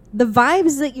 the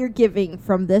vibes that you're giving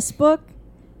from this book,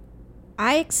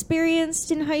 I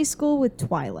experienced in high school with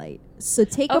Twilight. So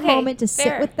take a Okay, moment to sit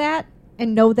fair. with that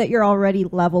and know that you're already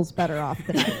levels better off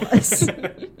than I was.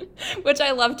 Which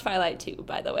I love Twilight too,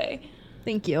 by the way.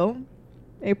 Thank you.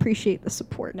 I appreciate the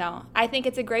support. No, I think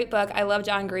it's a great book. I love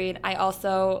John Green. I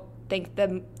also think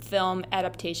the film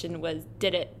adaptation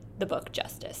did the book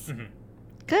justice. Mm-hmm.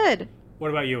 Good.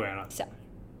 What about you, Anna? So,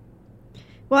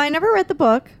 Well, I never read the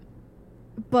book,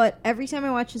 but every time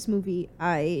I watch this movie,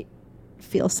 I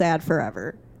feel sad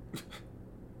forever.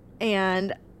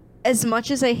 And as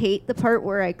much as I hate the part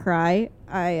where I cry,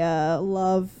 I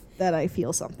love that I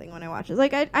feel something when I watch it.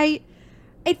 Like I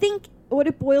think what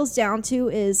it boils down to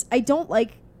is I don't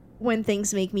like when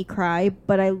things make me cry,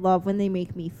 but I love when they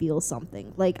make me feel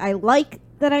something. Like I like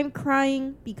that I'm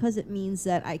crying because it means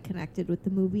that I connected with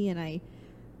the movie and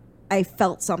I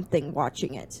felt something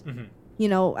watching it. Mm-hmm. You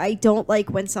know, I don't like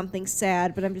when something's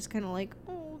sad, but I'm just kind of like,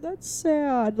 oh, that's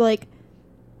sad. Like,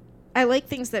 I like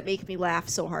things that make me laugh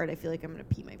so hard I feel like I'm going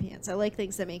to pee my pants. I like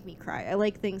things that make me cry. I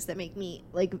like things that make me,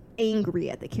 like, angry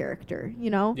at the character, you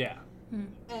know? Yeah.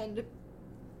 And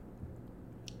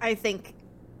I think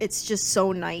it's just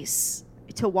so nice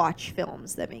to watch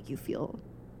films that make you feel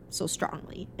so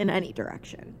strongly in any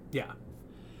direction. Yeah.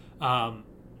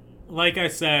 Like I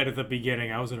said at the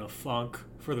beginning, I was in a funk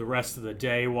for the rest of the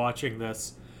day watching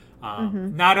this.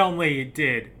 Not only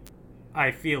did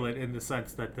I feel it in the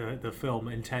sense that the film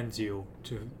intends you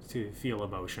to feel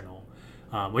emotional,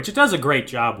 which it does a great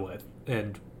job with.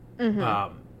 And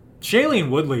Shailene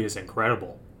Woodley is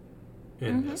incredible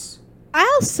in this.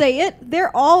 I'll say it.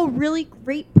 They're all really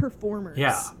great performers.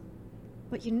 Yeah.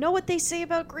 But you know what they say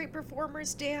about great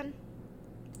performers, Dan?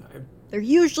 They're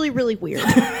usually really weird.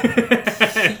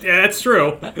 Yeah, that's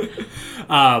true.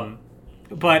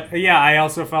 But yeah, I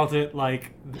also felt it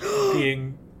like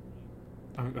being.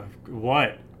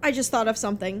 What? I just thought of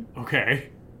something. Okay.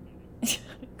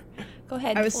 go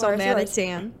ahead. I was so Floor is mad yours. at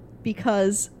Dan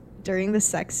because during the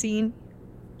sex scene,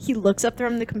 he looks up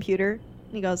from the computer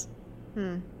and he goes,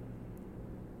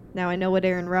 now I know what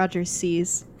Aaron Rodgers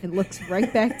sees, and looks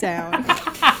right back down. And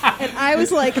I was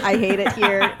like, I hate it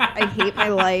here. I hate my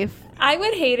life. I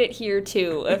would hate it here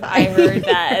too if I heard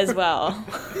that as well.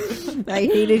 I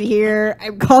hate it here.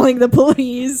 I'm calling the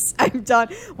police. I'm done.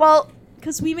 Well,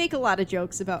 because we make a lot of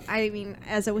jokes about, I mean,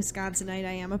 as a Wisconsinite,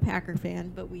 I am a Packer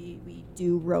fan, but we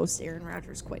do roast Aaron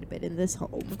Rodgers quite a bit in this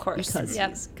home. Of course. Because Yep.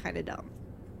 he's kind of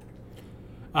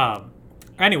dumb.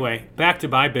 Anyway, back to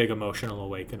my big emotional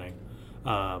awakening.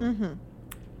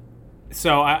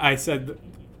 So I said,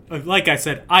 like I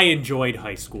said, I enjoyed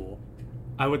high school.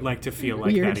 I would like to feel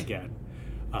like Weird. that again.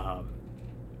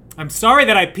 I'm sorry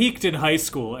that I peaked in high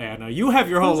school, Anna. You have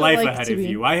your whole What was it life like ahead to of be-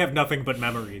 you. I have nothing but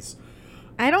memories.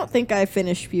 I don't think I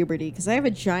finished puberty because I have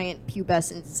a giant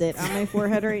pubescent zit on my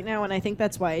forehead right now, and I think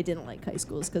that's why I didn't like high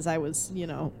school, is because I was,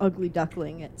 ugly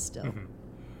duckling it still.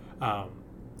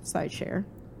 So I'd share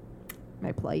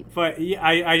my plight. But yeah,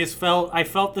 I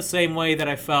felt the same way that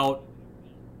I felt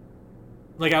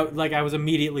like I was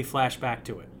immediately flashed back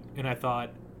to it. And I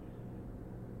thought,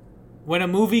 when a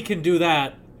movie can do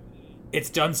that, it's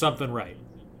done something right.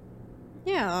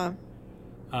 Yeah.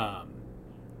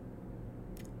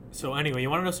 So anyway, you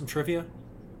want to know some trivia?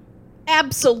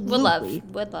 Absolutely.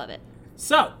 Would love it.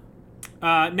 So,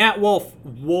 Nat Wolff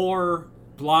wore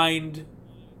blind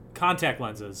contact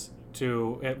lenses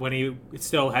when he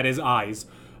still had his eyes.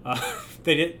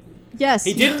 Yes,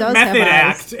 he didn't does method have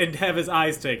act eyes. and have his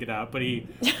eyes taken out, but he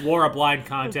wore a blind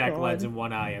contact lens in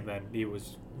one eye, and then he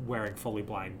was wearing fully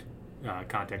blind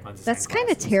contact lenses. That's and kind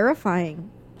of glasses.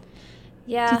 terrifying.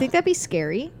 Yeah. Do you think that'd be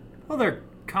scary? Well, they're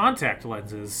contact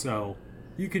lenses, so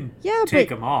you can Yeah, take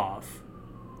but- them off.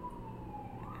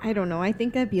 I don't know. I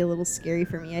think that'd be a little scary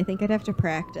for me. I think I'd have to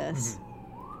practice.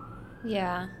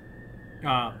 Yeah.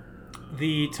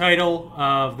 The title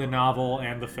of the novel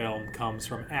and the film comes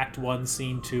from Act 1,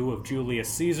 Scene 2 of Julius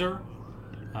Caesar.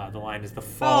 The line is, "The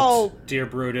fault, dear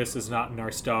Brutus, is not in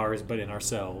our stars, but in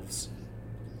ourselves."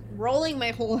 Rolling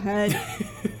my whole head.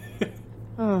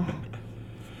 Oh.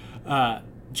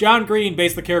 John Green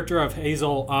based the character of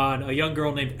Hazel on a young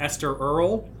girl named Esther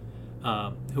Earle,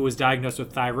 who was diagnosed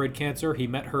with thyroid cancer. He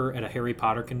met her at a Harry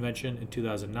Potter convention in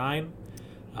 2009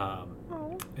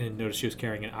 and noticed she was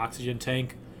carrying an oxygen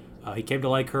tank. He came to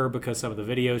like her because some of the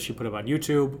videos she put up on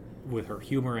YouTube with her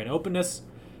humor and openness.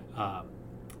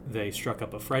 They struck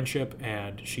up a friendship,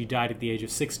 and she died at the age of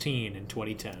 16 in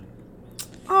 2010.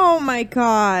 Oh my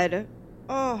god.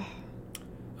 Oh,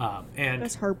 And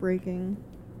that's heartbreaking.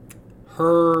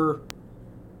 her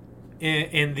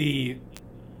in the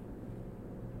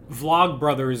Vlog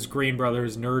Brothers, Green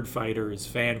Brothers, Nerd Fighters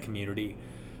fan community,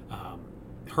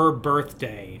 her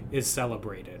birthday is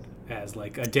celebrated as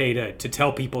like a day to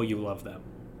tell people you love them.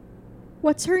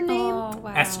 What's her name? Oh,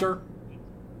 wow. Esther?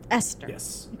 Esther.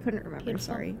 Yes. I couldn't remember. Beautiful.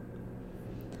 Sorry.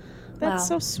 That's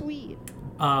Wow. so sweet.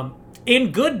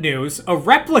 In good news, a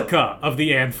replica of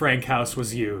the Anne Frank house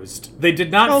was used. They did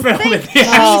not film thank in the Jesus.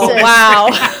 actual. Wow.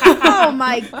 Oh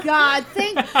my god.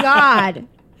 Thank God.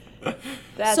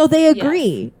 That's- So they yes.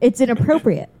 agree. It's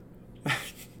inappropriate.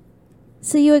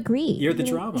 So you agree. You're the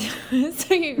drama.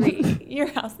 So you agree. Your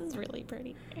house is really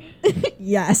pretty.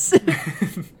 Yes.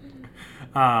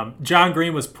 John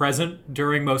Green was present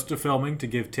during most of filming to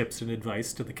give tips and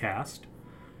advice to the cast.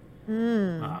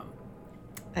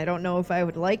 I don't know if I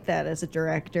would like that as a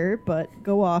director, but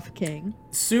go off, King.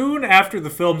 Soon after the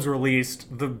film's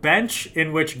released, the bench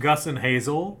in which Gus and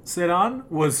Hazel sit on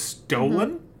was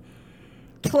stolen.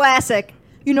 Classic.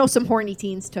 You know some horny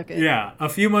teens took it. Yeah, a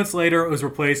few months later, it was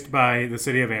replaced by the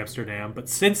city of Amsterdam. But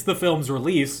since the film's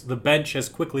release, the bench has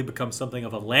quickly become something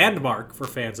of a landmark for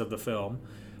fans of the film,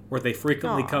 where they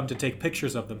frequently come to take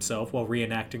pictures of themselves while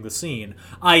reenacting the scene.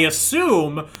 I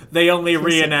assume they only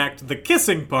reenact the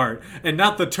kissing part, and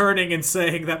not the turning and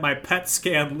saying that my PET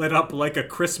scan lit up like a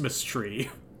Christmas tree.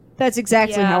 That's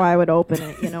exactly Yeah. how I would open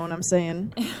it. You know what I'm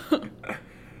saying?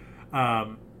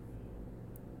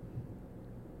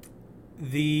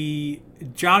 The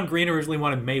John Green originally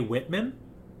wanted Mae Whitman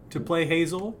to play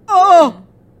Hazel. Oh!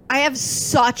 I have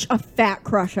such a fat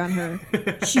crush on her.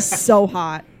 She's so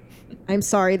hot. I'm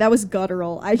sorry, that was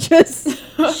guttural.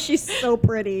 She's so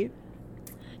pretty.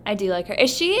 I do like her.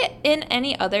 Is she in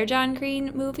any other John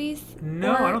Green movies?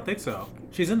 No, Or- I don't think so.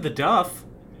 She's in The Duff.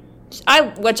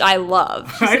 Which I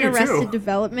love. She's I in do Arrested too.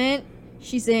 Development.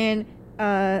 She's in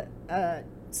Scott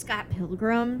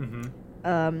Pilgrim.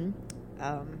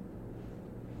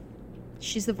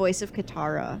 She's the voice of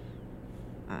Katara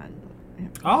on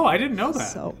Oh, I didn't know that.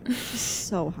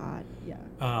 so hot. Yeah.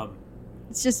 Um,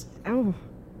 It's just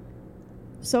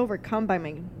so overcome by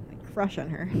my crush on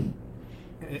her.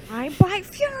 I'm Black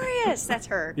Furious. That's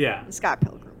her. Yeah. Scott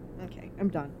Pilgrim. Okay, I'm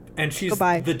done. and she's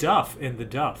Goodbye. the Duff in The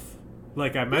Duff,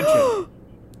 like I mentioned.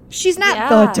 She's not Yeah.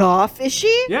 the Duff, is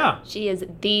she? Yeah. She is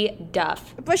the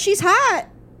Duff. But she's hot.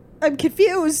 I'm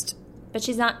confused. But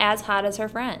she's not as hot as her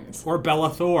friends. Or Bella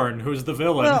Thorne, who's the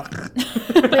villain. Ugh.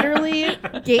 Literally,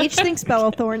 Gage thinks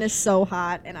Bella Thorne is so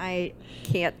hot, and I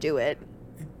can't do it.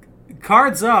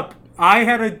 Cards up. I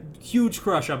had a huge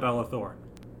crush on Bella Thorne.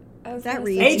 That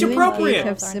reads Age you and appropriate. Gage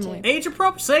have similar. Age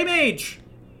appropriate, same age.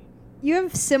 You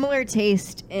have similar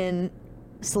taste in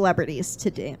celebrities to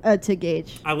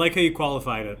Gage. I like how you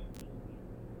qualified it.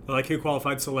 I like how you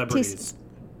qualified celebrities.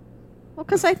 Well,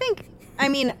 because I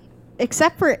mean,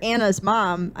 except for Anna's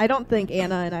mom. I don't think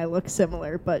Anna and I look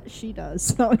similar, but she does.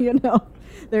 So,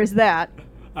 there's that.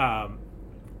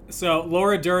 So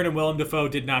Laura Dern and Willem Dafoe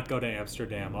did not go to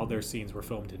Amsterdam. All their scenes were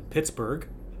filmed in Pittsburgh.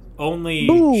 Only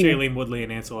Boo. Shailene Woodley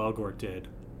and Ansel Elgort did.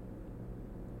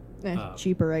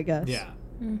 Cheaper, I guess. Yeah.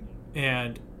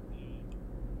 And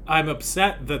I'm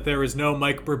upset that there is no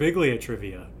Mike Birbiglia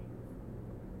trivia.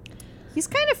 He's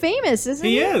kind of famous, isn't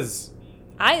he? He is.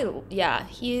 I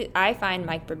find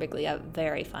Mike Birbiglia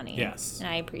very funny. Yes. And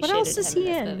I appreciated else is him he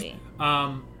in in? this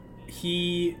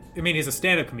movie. He's a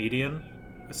stand-up comedian,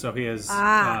 so he is...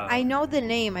 I know the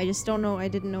name. I just don't know. I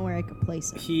didn't know where I could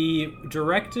place it. He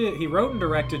wrote and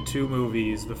directed 2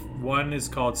 movies. One is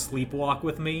called Sleepwalk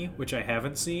with Me, which I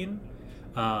haven't seen.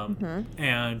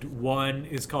 And one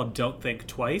is called Don't Think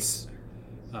Twice,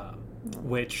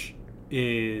 which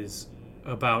is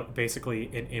about basically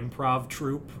an improv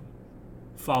troupe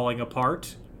falling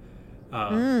apart.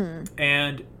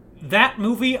 And that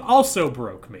movie also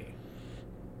broke me.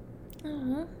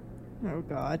 Oh,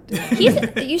 God.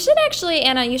 You should actually,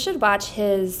 Anna, you should watch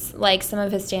his, some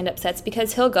of his stand-up sets,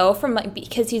 because he'll go from,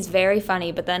 because he's very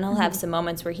funny, but then he'll have some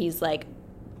moments where he's,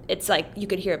 it's you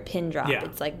could hear a pin drop. Yeah.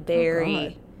 It's,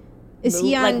 very, Is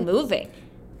he on, moving.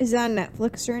 Is it on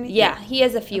Netflix or anything? Yeah, he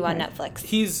has a few on Netflix.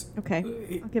 He's...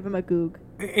 Okay. I'll give him a goog.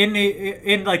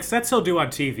 In sets he'll do on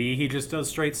TV, he just does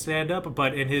straight stand-up,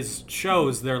 but in his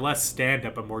shows, they're less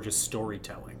stand-up and more just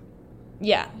storytelling.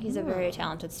 Yeah, he's a very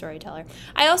talented storyteller.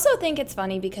 I also think it's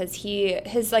funny because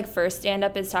his first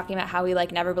stand-up is talking about how he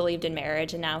never believed in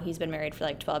marriage, and now he's been married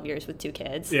for 12 years with 2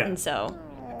 kids. Yeah. And so...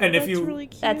 And if That's you really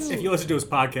cute. if you listen to his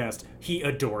podcast, he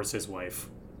adores his wife.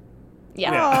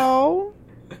 Yeah. Oh.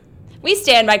 We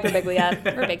stand Mike Birbiglia.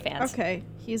 We're big fans. Okay.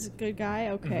 He's a good guy?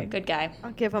 Okay. Good guy.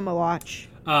 I'll give him a watch.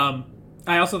 I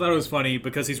also thought it was funny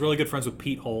because he's really good friends with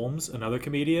Pete Holmes, another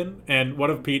comedian, and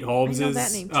one of Pete Holmes'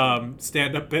 that name too.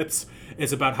 stand-up bits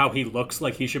is about how he looks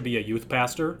like he should be a youth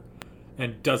pastor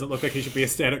and doesn't look like he should be a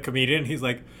stand-up comedian. He's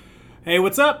like, hey,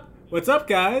 what's up? What's up,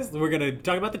 guys? We're going to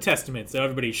talk about the Testament. So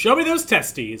everybody, show me those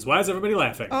testes. Why is everybody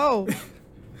laughing? Oh.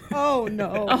 Oh,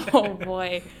 no. Oh,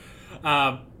 boy.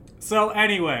 So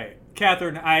anyway,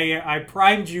 Catherine, I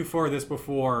primed you for this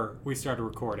before we started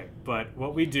recording, but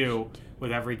what we do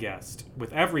with every guest,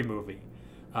 with every movie,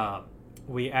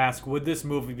 we ask, would this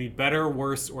movie be better,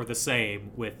 worse, or the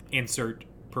same with insert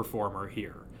performer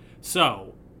here?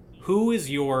 So, who is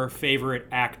your favorite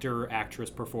actor, actress,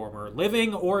 performer,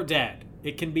 living or dead?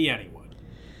 It can be anyone.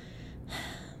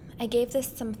 I gave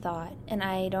this some thought, and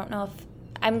I don't know if...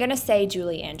 I'm going to say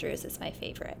Julie Andrews is my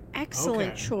favorite.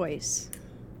 Excellent Okay. choice.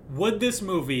 Would this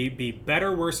movie be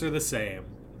better, worse, or the same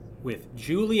with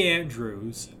Julie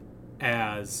Andrews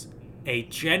as a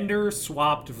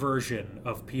gender-swapped version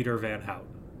of Peter Van Houten?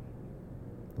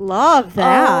 Love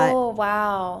that. Oh,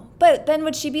 wow. But then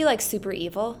would she be, super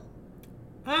evil?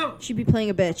 She'd be playing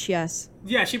a bitch, yes.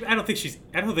 Yeah, I don't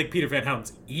think Peter Van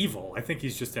Houten's evil. I think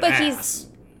he's just an But ass.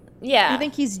 Yeah. I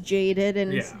think he's jaded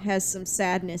and Yeah. has some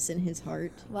sadness in his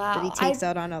heart that he Wow, takes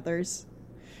out on others.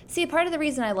 See, part of the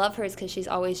reason I love her is because she's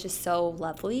always just so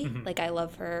lovely. I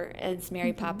love her as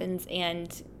Mary Poppins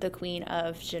and the Queen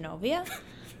of Genovia.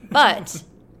 But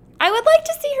I would like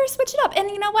to see her switch it up. And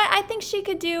you know what? I think she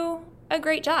could do a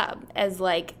great job as,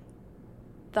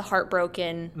 the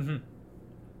heartbroken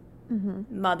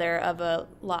mother of a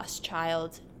lost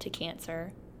child to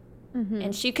cancer.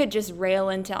 And she could just rail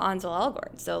into Ansel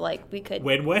Elgort. So, we could...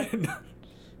 Win-win.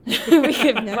 we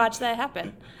could watch that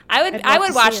happen. I would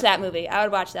to watch see it. that movie. I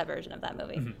would watch that version of that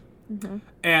movie.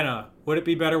 Anna, would it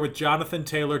be better with Jonathan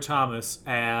Taylor Thomas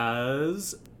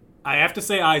as... I have to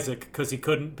say Isaac, because he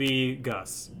couldn't be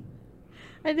Gus.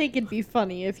 I think it'd be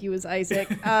funny if he was Isaac.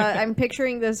 I'm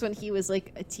picturing this when he was a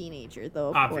teenager,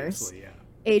 though, of course. Obviously, yeah.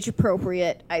 Age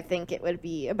Appropriate, I think it would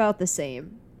be about the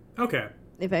same. Okay.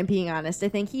 If I'm being honest, I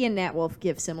think he and Nat Wolff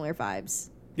give similar vibes.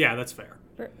 Yeah, that's fair.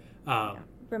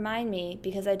 Remind me,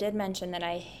 because I did mention that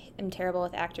I am terrible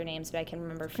with actor names, but I can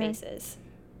remember faces.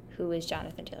 Who is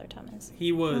Jonathan Taylor Thomas?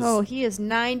 He was... Oh, he is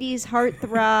 90s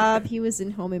heartthrob. He was in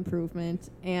Home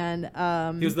Improvement. And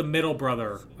He was the middle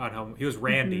brother on Home... He was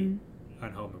Randy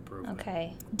on Home Improvement.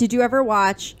 Okay. did you ever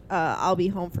watch I'll Be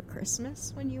Home for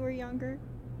Christmas when you were younger?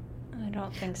 I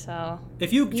don't think so.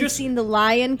 If you You've just... seen The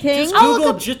Lion King? Just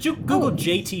Google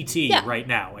JTT Yeah. right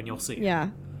now, and you'll see it. Yeah,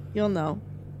 you'll know.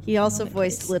 He also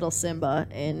voiced Little Simba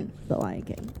in The Lion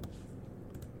King.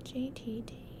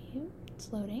 JTT.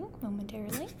 It's loading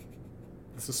momentarily.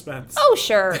 The suspense. Oh,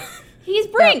 sure. He's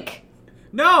Brink.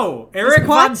 No! Eric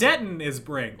what? Von Detten is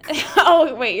Brink.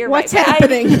 Oh, wait, you're What's right.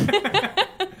 happening?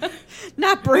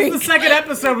 Not Brink. The second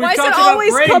episode we Why talked does it about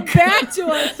always Brink. come back to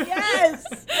us? Yes.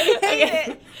 I hate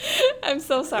it. I'm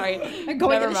so sorry. I'm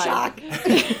going Never into mind.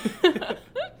 shock.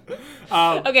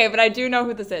 Okay, but I do know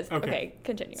who this is. Okay,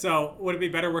 continue. So, would it be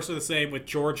better, worse, or the same with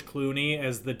George Clooney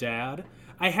as the dad?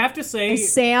 I have to say,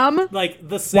 Sam, like,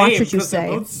 the same, Watch what you because they're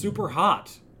say. both super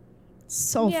hot.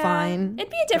 so Yeah, fine. It'd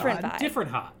be a different vibe.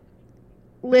 Different hot.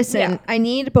 Listen, Yeah. I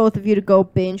need both of you to go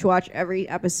binge watch every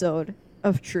episode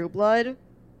of True Blood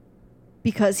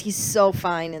because he's so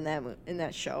fine in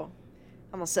that show.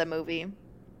 Almost said movie.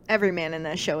 Every man in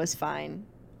that show is fine.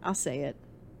 I'll say it.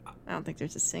 I don't think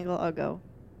there's a single uggo.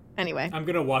 Anyway, I'm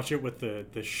going to watch it with the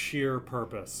sheer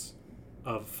purpose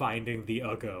of finding the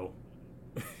uggo.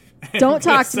 don't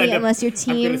talk to me unless your I'm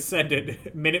going team. to send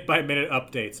it minute-by-minute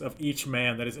updates of each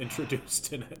man that is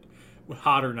introduced in it,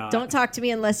 hot or not. Don't talk to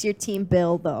me unless you're Team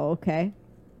Bill, though. Okay.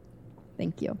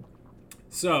 Thank you.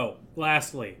 So,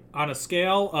 lastly, on a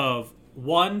scale of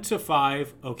 1 to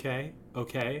 5, okays,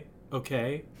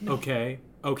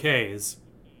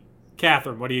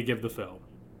 Catherine, what do you give the film?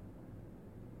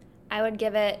 I would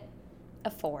give it a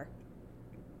 4.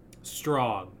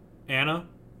 Strong. Anna?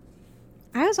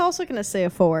 I was also gonna say a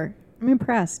 4. I'm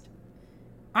impressed.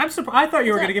 I thought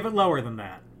you were going to give it lower than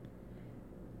that.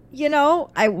 You know,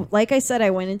 like I said, I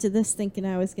went into this thinking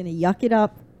I was gonna yuck it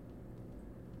up.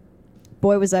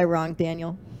 Boy, was I wrong,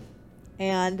 Daniel.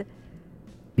 And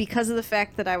because of the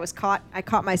fact that I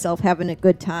caught myself having a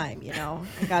good time, you know.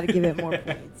 I got to give it more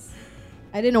points.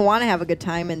 I didn't want to have a good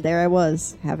time, and there I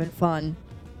was, having fun.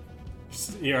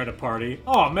 You're at a party.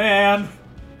 Oh, man.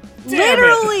 Damn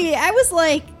Literally, it. I was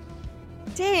like,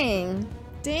 dang,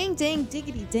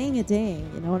 diggity, dang a dang.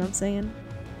 You know what I'm saying?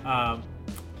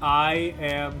 I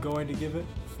am going to give it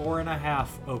 4.5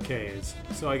 okays.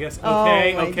 So I guess Oh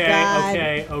my God.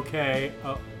 okay.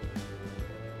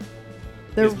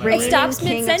 The Is my reigning It stops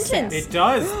king of mid-sentence. sass. It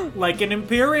does, like an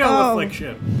imperial Oh.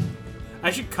 affliction. I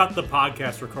should cut the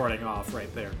podcast recording off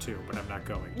right there too, but I'm not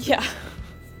going. Yeah.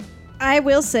 I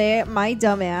will say, my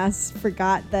dumbass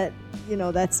forgot that, you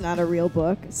know, that's not a real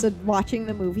book. So watching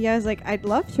the movie, I was like, I'd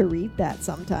love to read that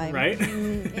sometime. Right?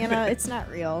 Anna, it's not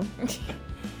real.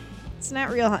 It's not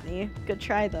real, honey. Good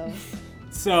try, though.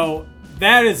 So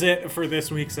that is it for this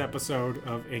week's episode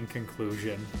of In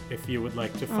Conclusion. If you would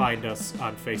like to find us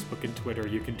on Facebook and Twitter,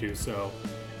 you can do so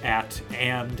at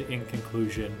and In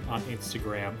Conclusion, on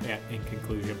Instagram at In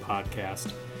Conclusion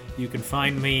Podcast. You can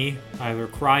find me either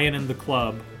crying in the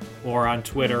club or on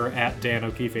Twitter at Dan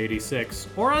O'Keefe 86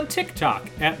 or on TikTok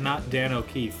at Not Dan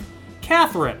O'Keefe.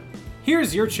 Catherine,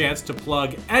 here's your chance to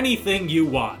plug anything you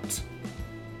want.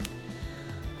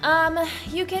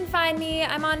 You can find me.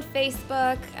 I'm on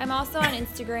Facebook. I'm also on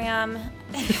Instagram.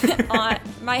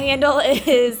 My handle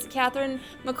is Catherine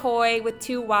McCoy with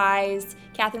 2 Y's,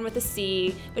 Catherine with a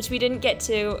C, which we didn't get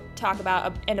to talk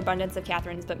about an abundance of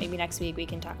Catherines, but maybe next week we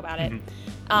can talk about it.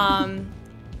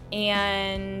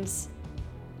 And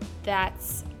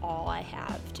that's all I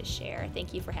have to share.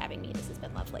 Thank you for having me. This has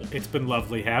been lovely. It's been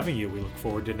lovely having you. We look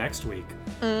forward to next week.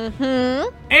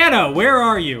 Anna, where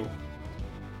are you?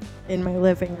 In my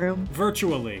living room.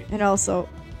 Virtually. And also,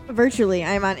 virtually,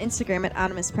 I'm on Instagram at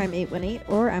OptimusPrime818,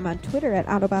 or I'm on Twitter at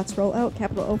AutobotsRollout,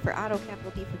 capital O for Auto,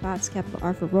 capital B for Bots, capital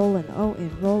R for Roll, and the O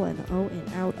in Roll, and the O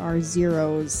in Out are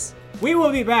zeros. We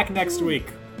will be back next week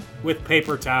with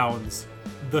Paper Towns.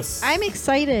 I'm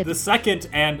excited. The second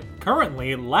and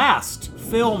currently last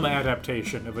film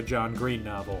adaptation of a John Green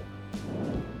novel.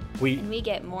 And we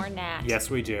get more Nat. Yes,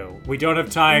 we do. We don't have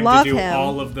time Love to do him.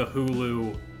 all of the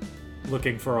Hulu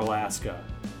Looking for Alaska.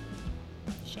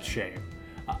 Shame.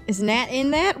 Is Nat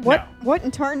in that? What? No. What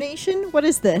incarnation? What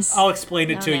is this? I'll explain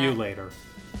it to No, you Nat. later.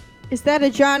 Is that a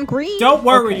John Green? Don't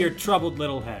worry Okay. your troubled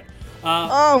little head.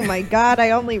 Oh my god, I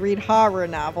only read horror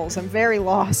novels. I'm very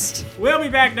lost. We'll be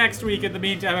back next week. In the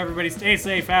meantime, everybody stay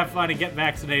safe, have fun, and get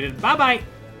vaccinated. Bye-bye.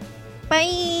 Bye.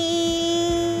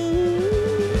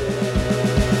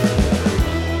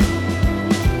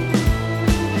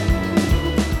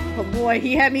 Oh boy,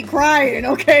 he had me crying,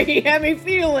 okay? He had me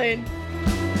feeling.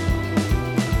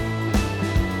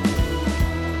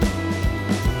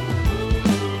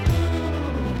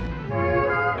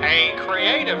 A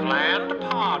Creative Land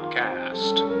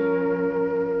podcast.